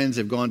her friends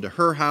have gone to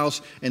her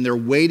house, and they're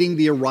waiting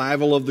the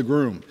arrival of the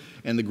groom.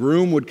 And the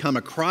groom would come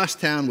across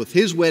town with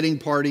his wedding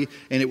party,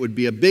 and it would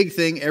be a big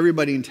thing.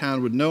 Everybody in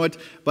town would know it,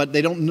 but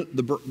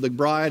the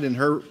bride and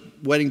her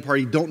wedding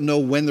party don't know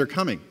when they're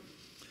coming.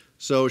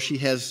 So she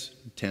has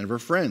 10 of her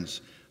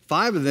friends.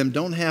 5 of them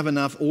don't have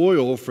enough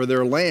oil for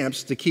their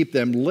lamps to keep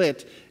them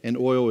lit, and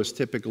oil is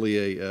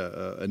typically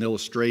an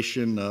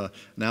illustration, an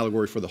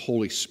allegory for the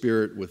Holy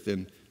Spirit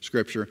within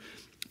Scripture.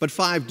 But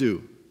 5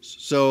 do.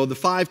 So the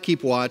 5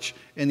 keep watch,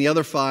 and the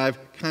other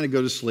 5 kind of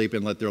go to sleep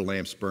and let their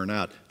lamps burn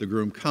out. The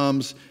groom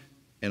comes,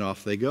 and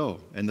off they go.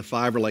 And the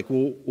 5 are like,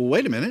 well,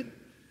 wait a minute.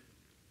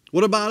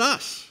 What about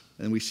us?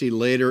 And we see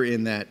later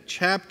in that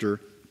chapter,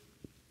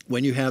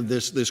 when you have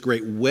this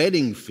great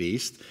wedding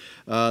feast,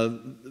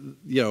 when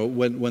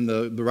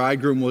the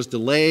bridegroom was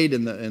delayed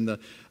and the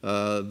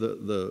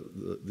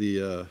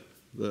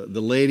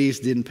ladies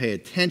didn't pay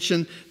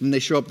attention, then they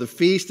show up at the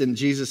feast, and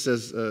Jesus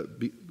says,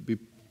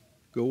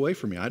 go away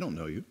from me. I don't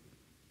know you.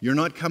 You're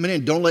not coming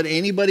in. Don't let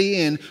anybody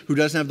in who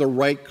doesn't have the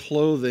right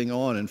clothing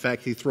on. In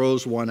fact, he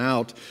throws one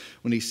out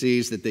when he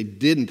sees that they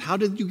didn't. How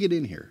did you get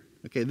in here?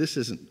 Okay, this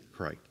isn't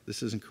correct.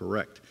 This isn't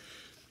correct.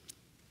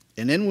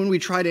 And then when we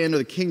try to enter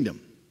the kingdom,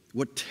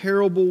 what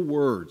terrible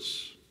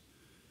words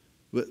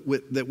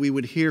that we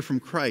would hear from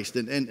Christ.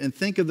 And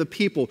think of the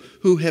people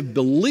who have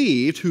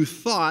believed, who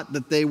thought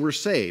that they were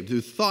saved,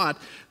 who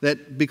thought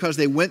that because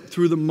they went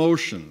through the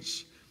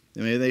motions.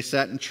 Maybe they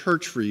sat in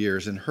church for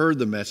years and heard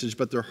the message,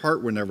 but their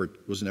heart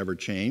was never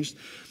changed.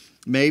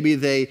 Maybe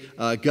they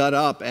got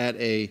up at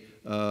a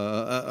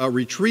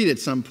retreat at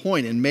some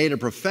point and made a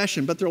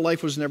profession, but their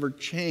life was never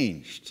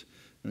changed.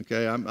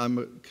 Okay,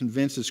 I'm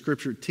convinced that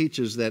Scripture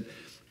teaches that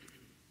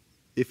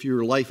if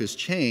your life is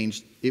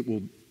changed,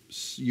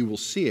 you will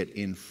see it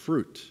in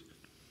fruit.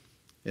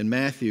 In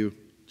Matthew,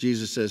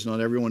 Jesus says, "Not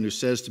everyone who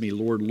says to me,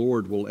 'Lord,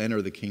 Lord,' will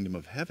enter the kingdom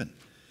of heaven,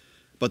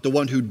 but the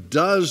one who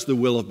does the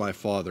will of my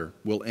Father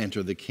will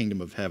enter the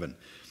kingdom of heaven."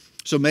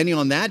 So many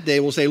on that day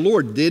will say,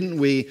 "Lord, didn't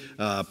we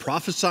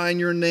prophesy in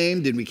your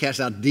name? Didn't we cast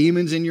out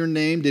demons in your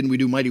name? Didn't we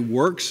do mighty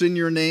works in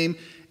your name?"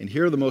 And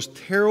here are the most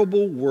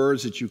terrible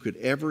words that you could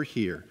ever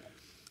hear.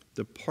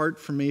 "Depart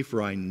from me,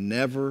 for I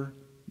never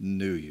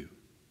knew you."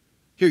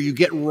 Here, you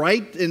get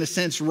right, in a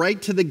sense, right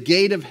to the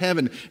gate of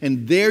heaven,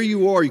 and there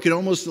you are. You can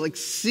almost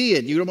see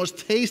it. You can almost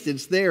taste it.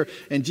 It's there.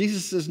 And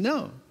Jesus says,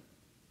 "No.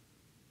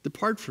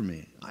 Depart from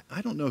me.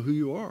 I don't know who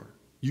you are.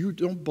 You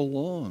don't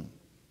belong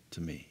to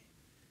me."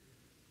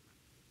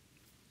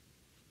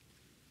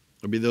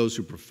 There'll be those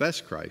who profess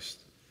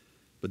Christ,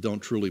 but don't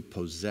truly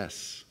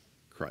possess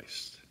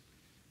Christ.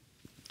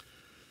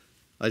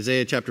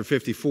 Isaiah chapter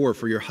 54,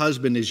 "For your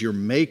husband is your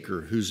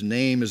maker, whose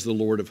name is the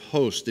Lord of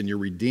hosts, and your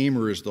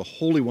Redeemer is the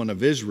Holy One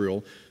of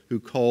Israel,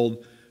 who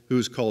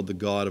is called the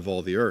God of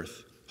all the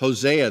earth."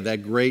 Hosea,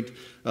 that great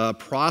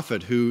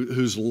prophet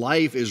whose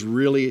life is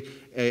really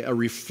a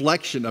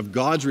reflection of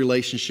God's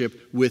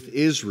relationship with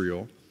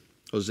Israel.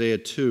 Hosea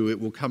 2, "It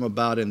will come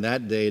about in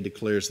that day,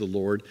 declares the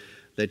Lord,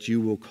 that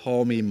you will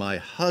call me my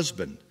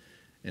husband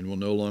and will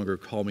no longer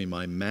call me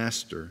my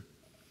master.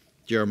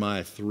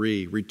 Jeremiah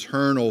 3,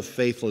 return, O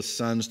faithless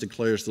sons,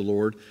 declares the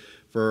Lord,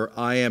 for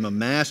I am a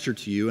master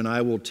to you, and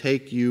I will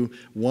take you,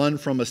 one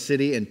from a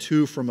city and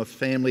two from a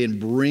family, and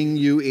bring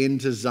you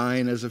into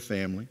Zion as a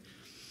family.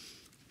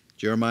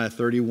 Jeremiah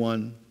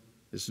 31,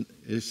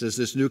 it says,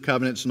 this new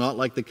covenant is not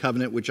like the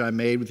covenant which I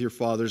made with your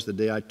fathers the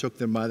day I took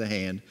them by the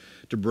hand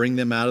to bring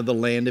them out of the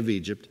land of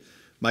Egypt,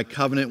 my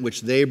covenant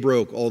which they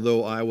broke,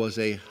 although I was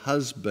a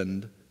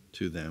husband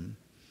to them.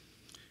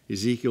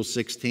 Ezekiel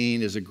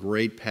 16 is a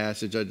great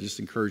passage. I just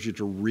encourage you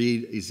to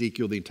read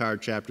Ezekiel, the entire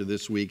chapter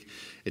this week.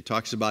 It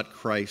talks about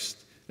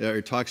Christ,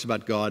 it talks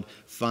about God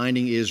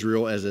finding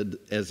Israel as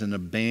an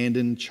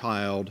abandoned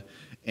child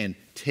and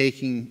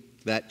taking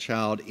that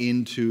child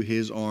into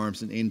his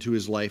arms and into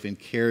his life and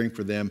caring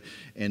for them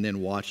and then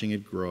watching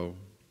it grow.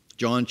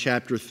 John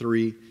chapter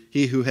 3,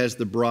 he who has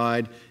the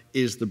bride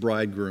is the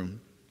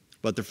bridegroom.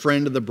 But the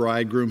friend of the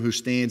bridegroom who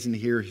stands and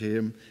hears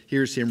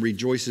him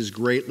rejoices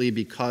greatly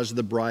because of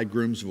the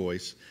bridegroom's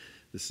voice.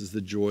 This is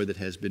the joy that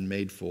has been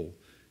made full.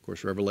 Of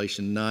course,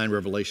 Revelation 9,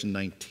 Revelation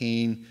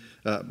 19,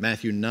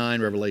 Matthew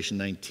 9, Revelation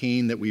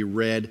 19 that we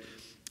read.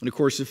 And of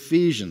course,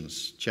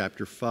 Ephesians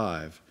chapter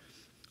 5.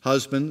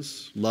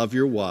 Husbands, love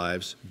your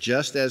wives,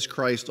 just as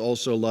Christ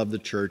also loved the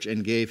church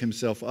and gave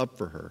himself up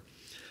for her,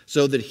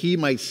 so that he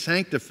might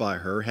sanctify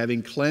her,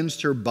 having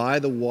cleansed her by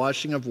the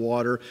washing of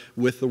water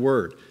with the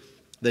word,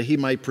 that he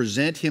might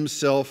present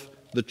himself,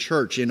 the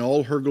church, in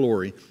all her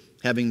glory,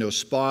 having no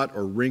spot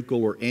or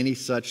wrinkle or any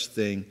such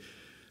thing,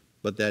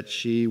 but that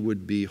she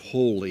would be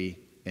holy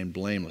and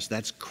blameless.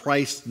 That's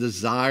Christ's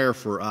desire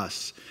for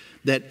us,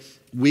 that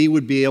we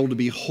would be able to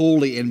be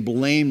holy and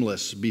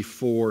blameless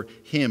before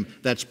him.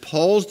 That's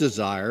Paul's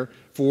desire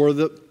for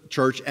the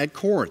church at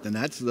Corinth, and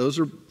those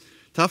are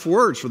tough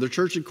words for the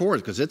church at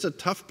Corinth because it's a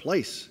tough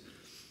place.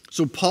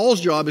 So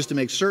Paul's job is to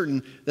make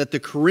certain that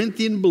the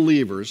Corinthian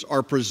believers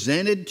are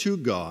presented to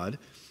God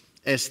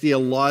as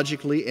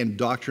theologically and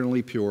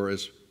doctrinally pure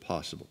as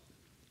possible,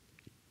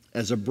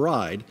 as a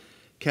bride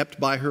kept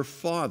by her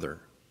father.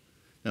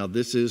 Now,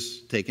 this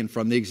is taken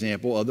from the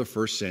example of the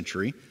first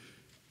century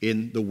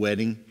in the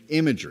wedding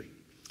imagery.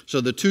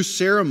 So the two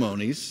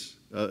ceremonies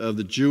of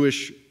the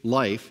Jewish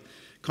life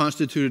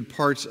constituted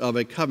parts of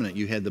a covenant.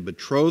 You had the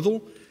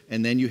betrothal,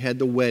 and then you had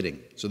the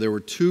wedding. So there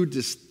were two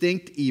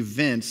distinct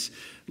events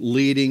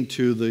leading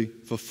to the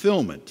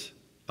fulfillment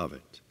of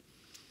it.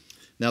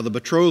 Now, the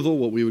betrothal,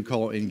 what we would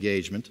call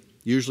engagement,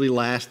 usually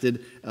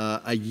lasted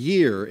a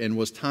year and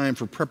was time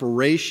for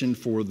preparation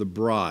for the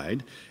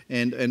bride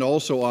and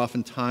also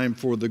often time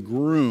for the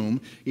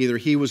groom. Either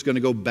he was going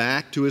to go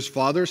back to his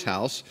father's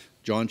house,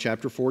 John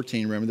chapter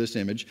 14, remember this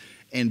image,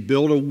 and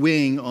build a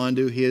wing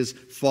onto his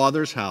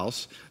father's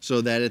house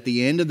so that at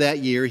the end of that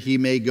year he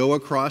may go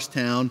across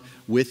town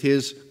with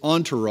his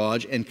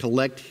entourage and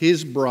collect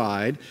his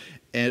bride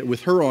and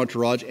with her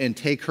entourage and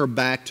take her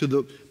back to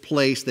the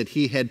place that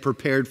he had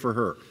prepared for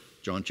her.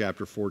 John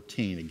chapter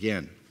 14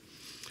 again.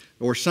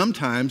 Or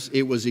sometimes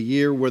it was a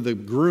year where the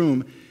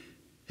groom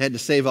had to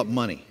save up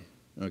money,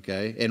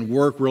 okay, and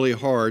work really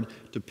hard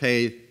to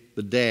pay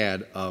the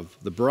dad of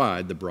the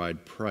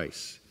bride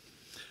price.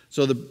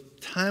 So the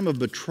time of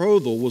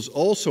betrothal was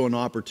also an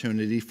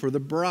opportunity for the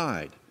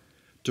bride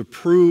to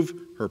prove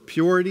her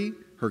purity,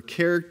 her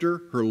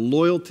character, her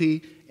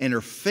loyalty, and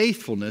her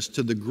faithfulness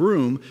to the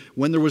groom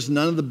when there was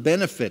none of the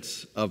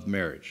benefits of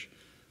marriage.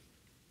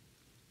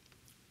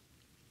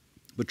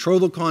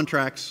 Betrothal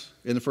contracts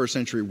in the first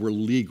century were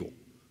legal,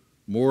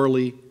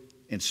 morally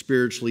and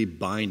spiritually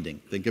binding.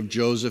 Think of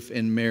Joseph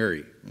and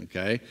Mary,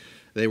 okay?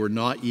 They were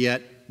not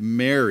yet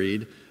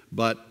married,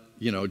 but,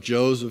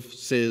 Joseph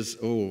says,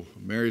 oh,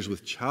 Mary's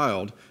with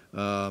child.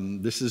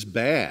 This is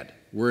bad.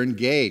 We're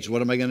engaged.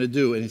 What am I going to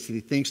do? And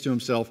he thinks to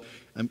himself,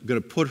 I'm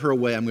going to put her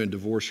away. I'm going to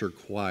divorce her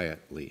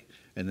quietly.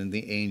 And then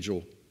the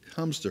angel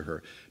comes to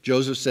her.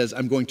 Joseph says,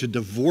 I'm going to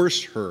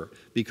divorce her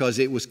because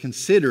it was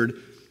considered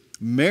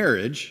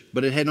marriage,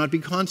 but it had not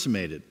been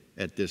consummated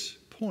at this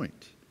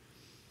point.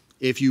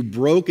 If you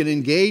broke an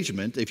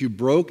engagement, if you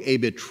broke a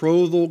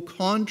betrothal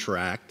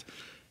contract,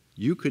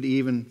 you could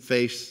even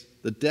face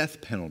the death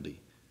penalty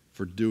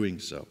for doing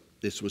so.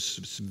 This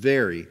was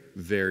very,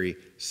 very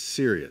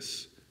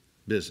serious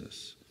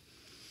business.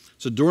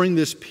 So during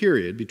this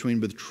period between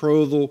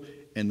betrothal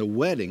and the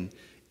wedding,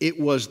 it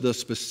was the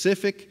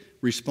specific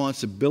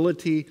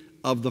responsibility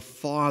of the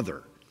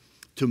father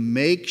to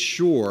make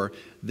sure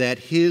that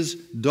his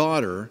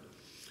daughter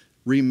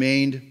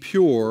remained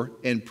pure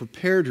and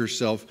prepared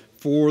herself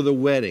for the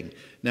wedding.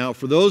 Now,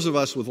 for those of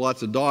us with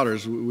lots of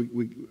daughters,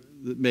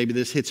 maybe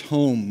this hits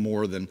home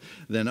more than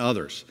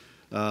others.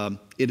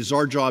 It is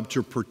our job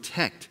to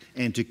protect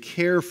and to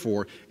care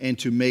for and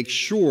to make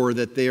sure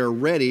that they are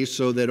ready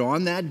so that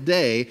on that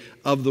day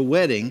of the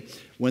wedding,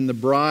 when the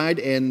bride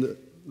and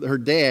her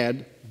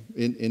dad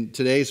in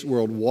today's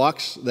world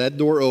walks, that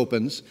door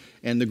opens,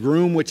 and the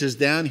groom, which is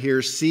down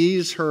here,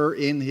 sees her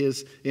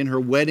in her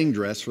wedding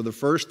dress for the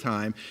first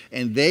time,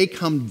 and they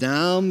come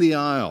down the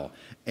aisle,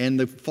 and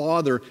the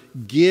father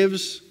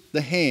gives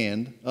the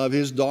hand of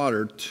his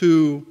daughter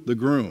to the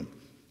groom.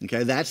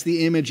 Okay, that's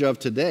the image of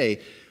today.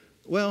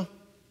 Well,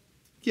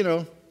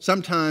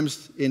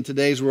 sometimes in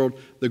today's world,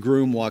 the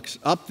groom walks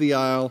up the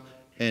aisle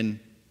and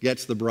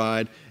gets the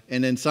bride.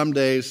 And then some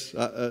days,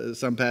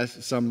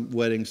 some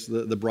weddings,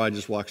 the bride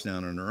just walks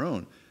down on her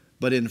own.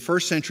 But in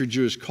first century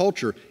Jewish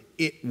culture,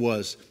 it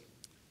was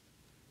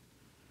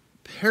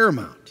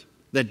paramount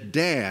that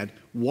dad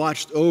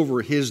watched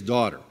over his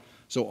daughter.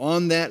 So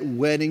on that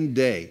wedding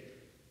day,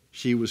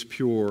 she was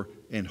pure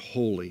and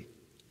holy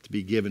to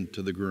be given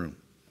to the groom.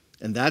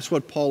 And that's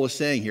what Paul is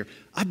saying here.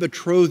 I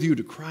betroth you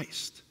to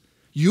Christ.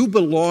 You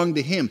belong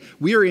to him.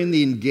 We are in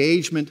the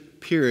engagement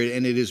period,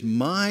 and it is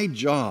my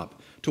job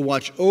to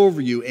watch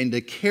over you and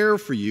to care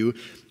for you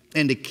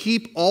and to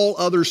keep all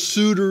other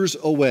suitors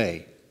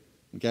away.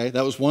 Okay?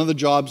 That was one of the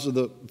jobs of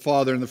the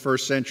father in the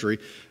first century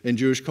in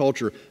Jewish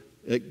culture.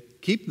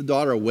 Keep the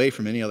daughter away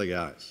from any other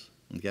guys.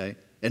 Okay?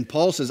 And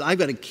Paul says, I've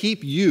got to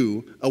keep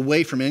you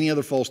away from any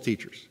other false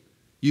teachers.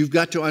 You've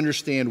got to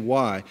understand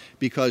why.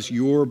 Because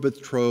you're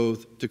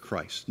betrothed to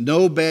Christ.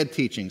 No bad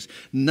teachings.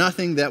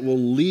 Nothing that will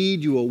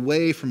lead you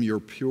away from your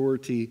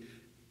purity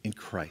in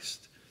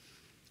Christ.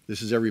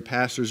 This is every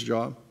pastor's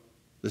job.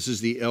 This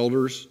is the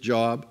elder's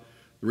job.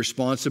 The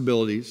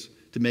responsibilities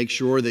to make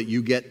sure that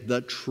you get the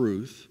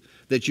truth,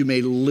 that you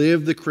may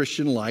live the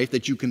Christian life,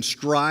 that you can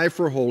strive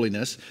for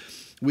holiness.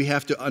 We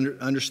have to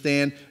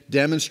understand,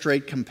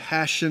 demonstrate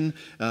compassion,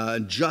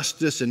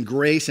 justice, and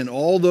grace, and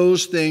all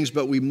those things,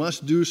 but we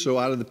must do so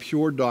out of the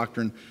pure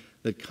doctrine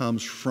that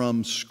comes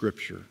from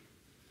Scripture,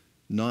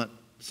 not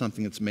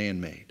something that's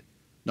man-made,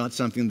 not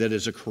something that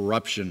is a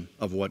corruption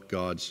of what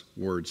God's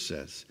Word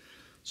says,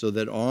 so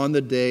that on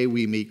the day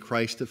we meet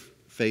Christ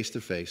face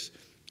to face,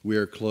 we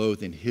are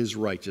clothed in His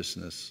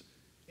righteousness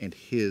and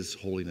His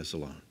holiness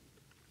alone.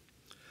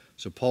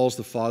 So Paul's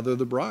the father of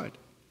the bride.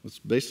 That's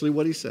basically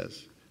what he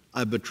says.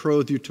 I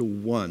betroth you to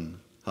one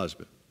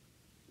husband,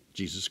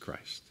 Jesus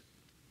Christ.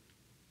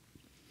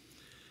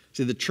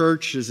 See, the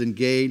church is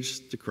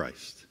engaged to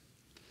Christ,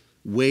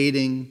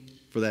 waiting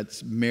for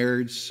that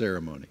marriage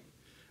ceremony,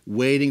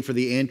 waiting for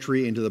the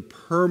entry into the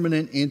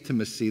permanent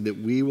intimacy that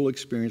we will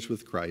experience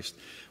with Christ,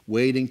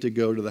 waiting to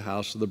go to the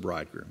house of the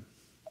bridegroom.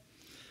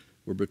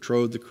 We're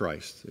betrothed to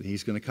Christ, and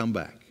He's going to come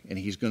back, and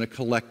He's going to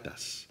collect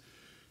us,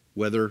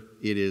 whether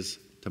it is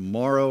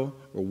tomorrow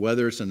or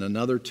whether it's in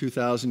another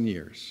 2,000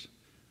 years.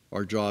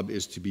 Our job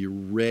is to be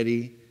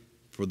ready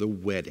for the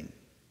wedding,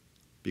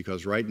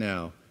 because right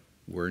now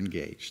we're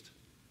engaged.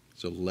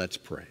 So let's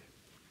pray.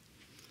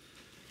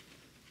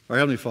 Our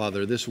Heavenly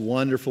Father, this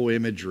wonderful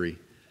imagery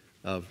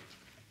of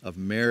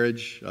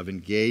marriage, of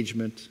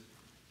engagement,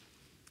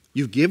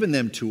 you've given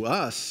them to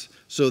us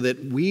so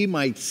that we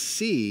might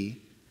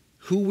see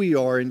who we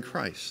are in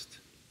Christ,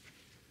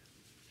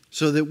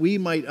 so that we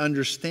might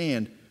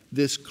understand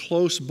this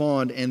close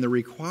bond and the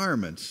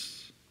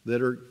requirements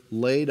that are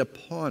laid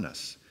upon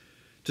us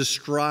to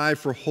strive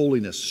for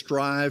holiness,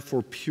 strive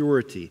for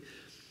purity,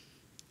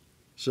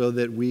 so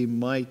that we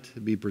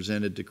might be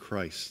presented to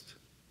Christ,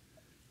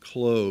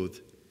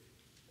 clothed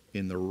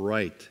in the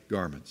right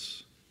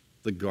garments,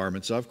 the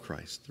garments of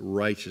Christ,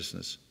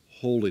 righteousness,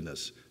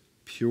 holiness,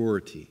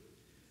 purity,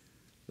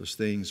 those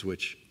things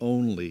which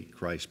only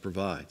Christ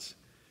provides.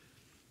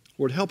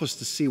 Lord, help us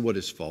to see what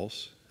is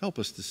false. Help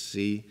us to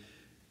see,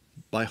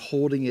 by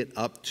holding it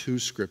up to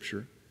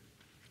Scripture,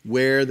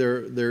 where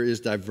there is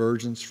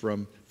divergence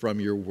from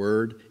your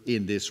word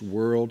in this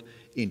world,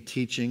 in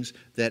teachings,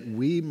 that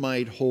we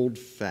might hold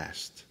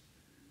fast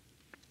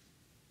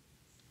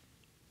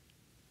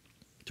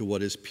to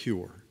what is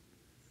pure,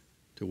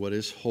 to what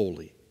is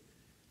holy,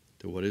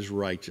 to what is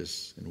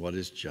righteous and what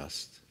is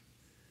just,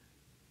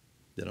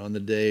 that on the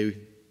day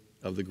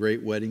of the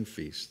great wedding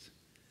feast,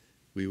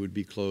 we would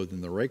be clothed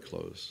in the right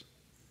clothes,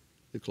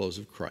 the clothes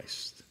of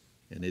Christ.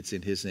 And it's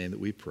in His name that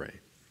we pray.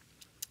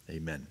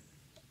 Amen.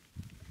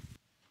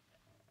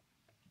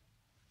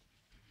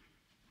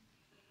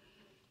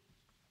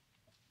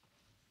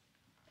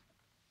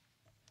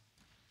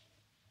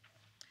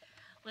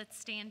 Let's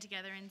stand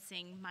together and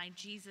sing, My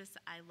Jesus,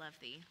 I Love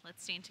Thee.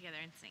 Let's stand together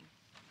and sing.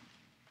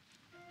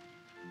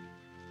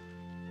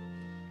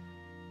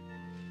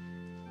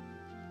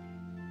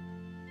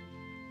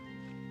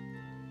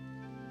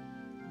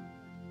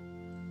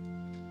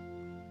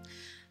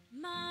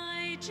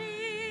 My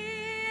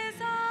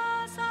Jesus,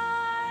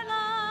 I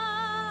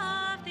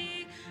love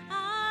Thee.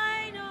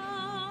 I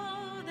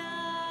know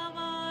Thou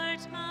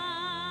art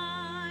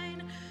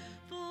mine.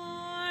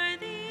 For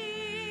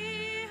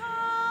Thee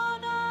all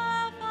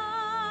the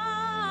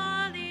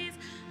follies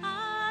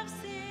of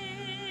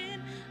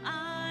sin I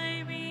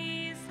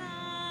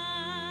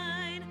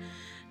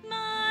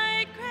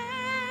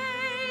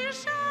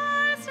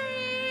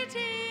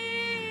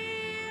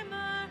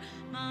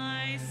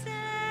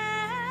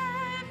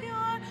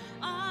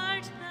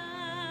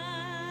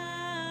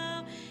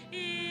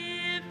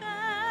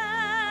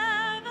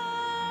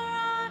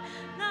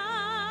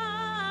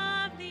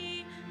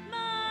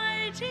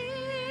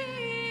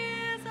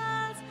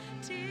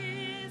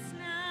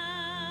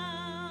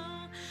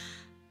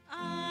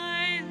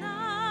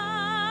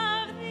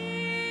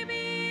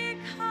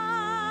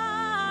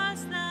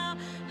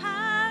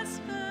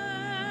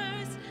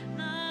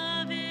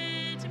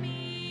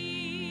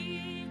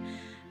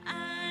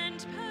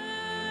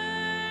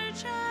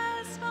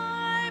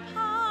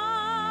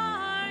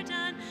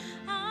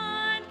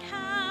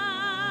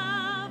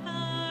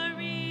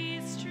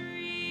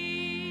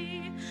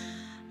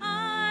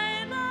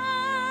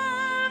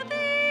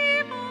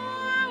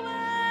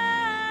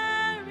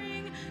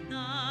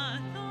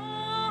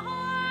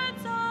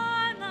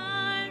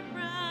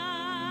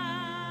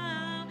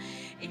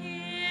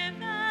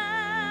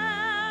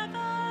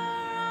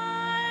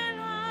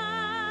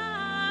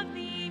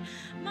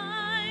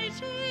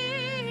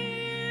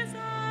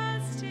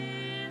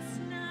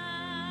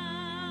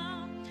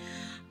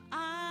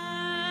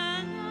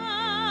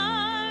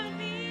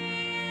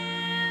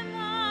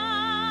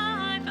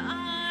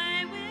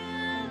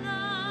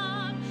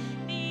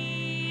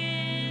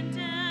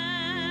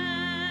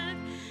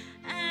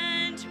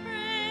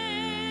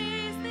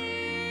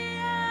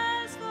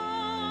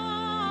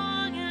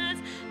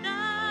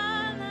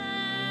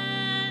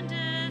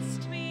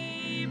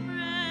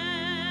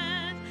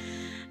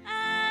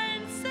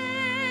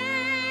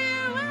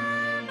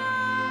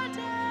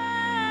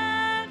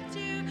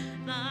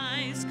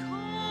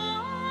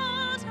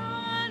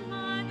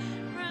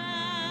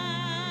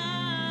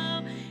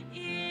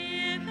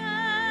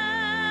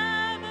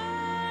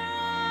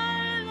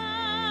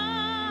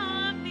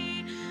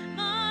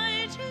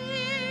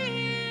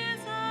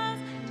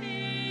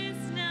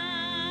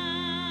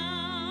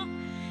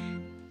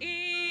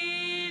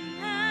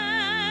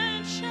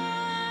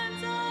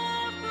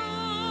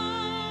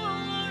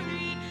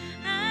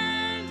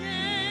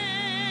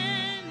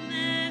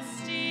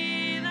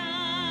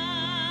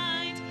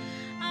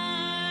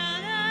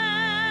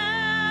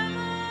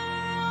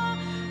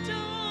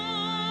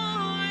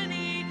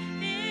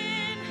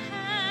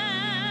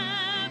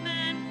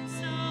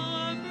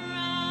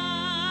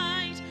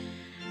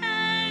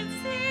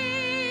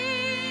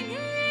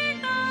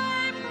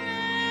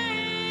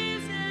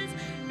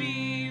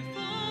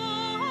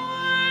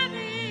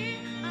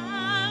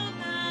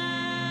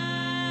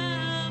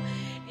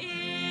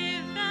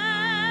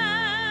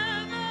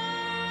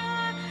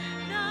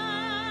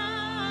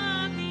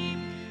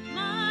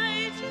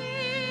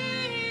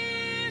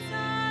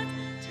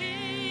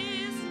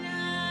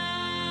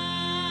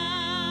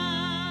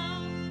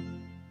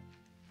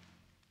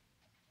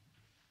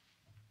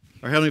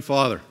Our Heavenly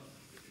Father,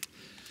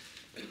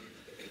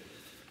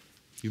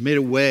 you've made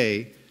a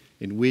way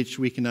in which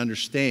we can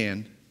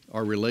understand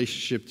our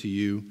relationship to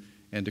you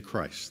and to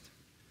Christ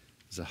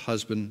as a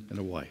husband and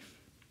a wife.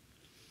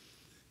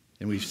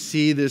 And we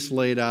see this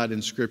laid out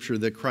in Scripture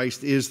that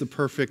Christ is the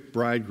perfect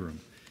bridegroom.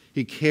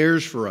 He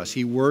cares for us.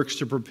 He works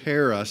to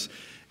prepare us.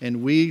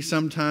 And we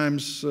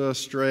sometimes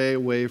stray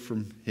away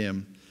from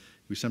him.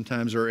 We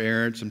sometimes are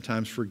errant,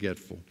 sometimes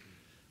forgetful.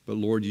 But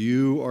Lord,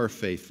 you are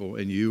faithful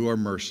and you are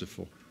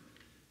merciful.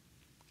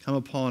 Come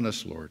upon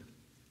us, Lord.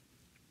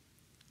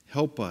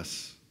 Help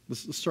us.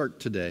 Let's start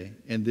today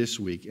and this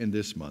week and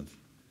this month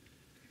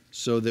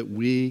so that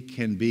we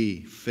can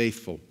be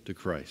faithful to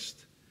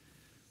Christ.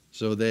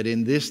 So that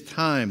in this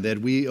time that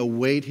we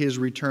await his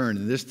return,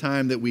 in this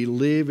time that we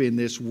live in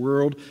this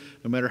world,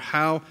 no matter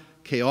how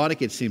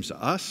chaotic it seems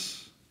to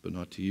us, but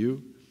not to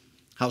you,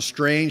 how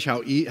strange,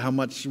 how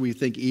much we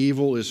think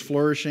evil is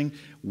flourishing,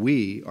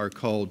 we are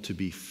called to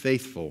be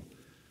faithful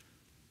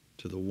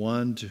to the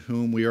one to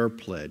whom we are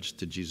pledged,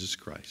 to Jesus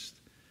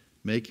Christ.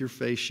 Make your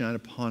face shine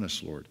upon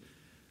us, Lord,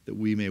 that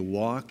we may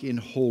walk in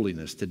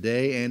holiness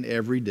today and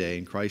every day.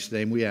 In Christ's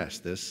name we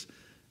ask this.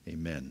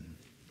 Amen.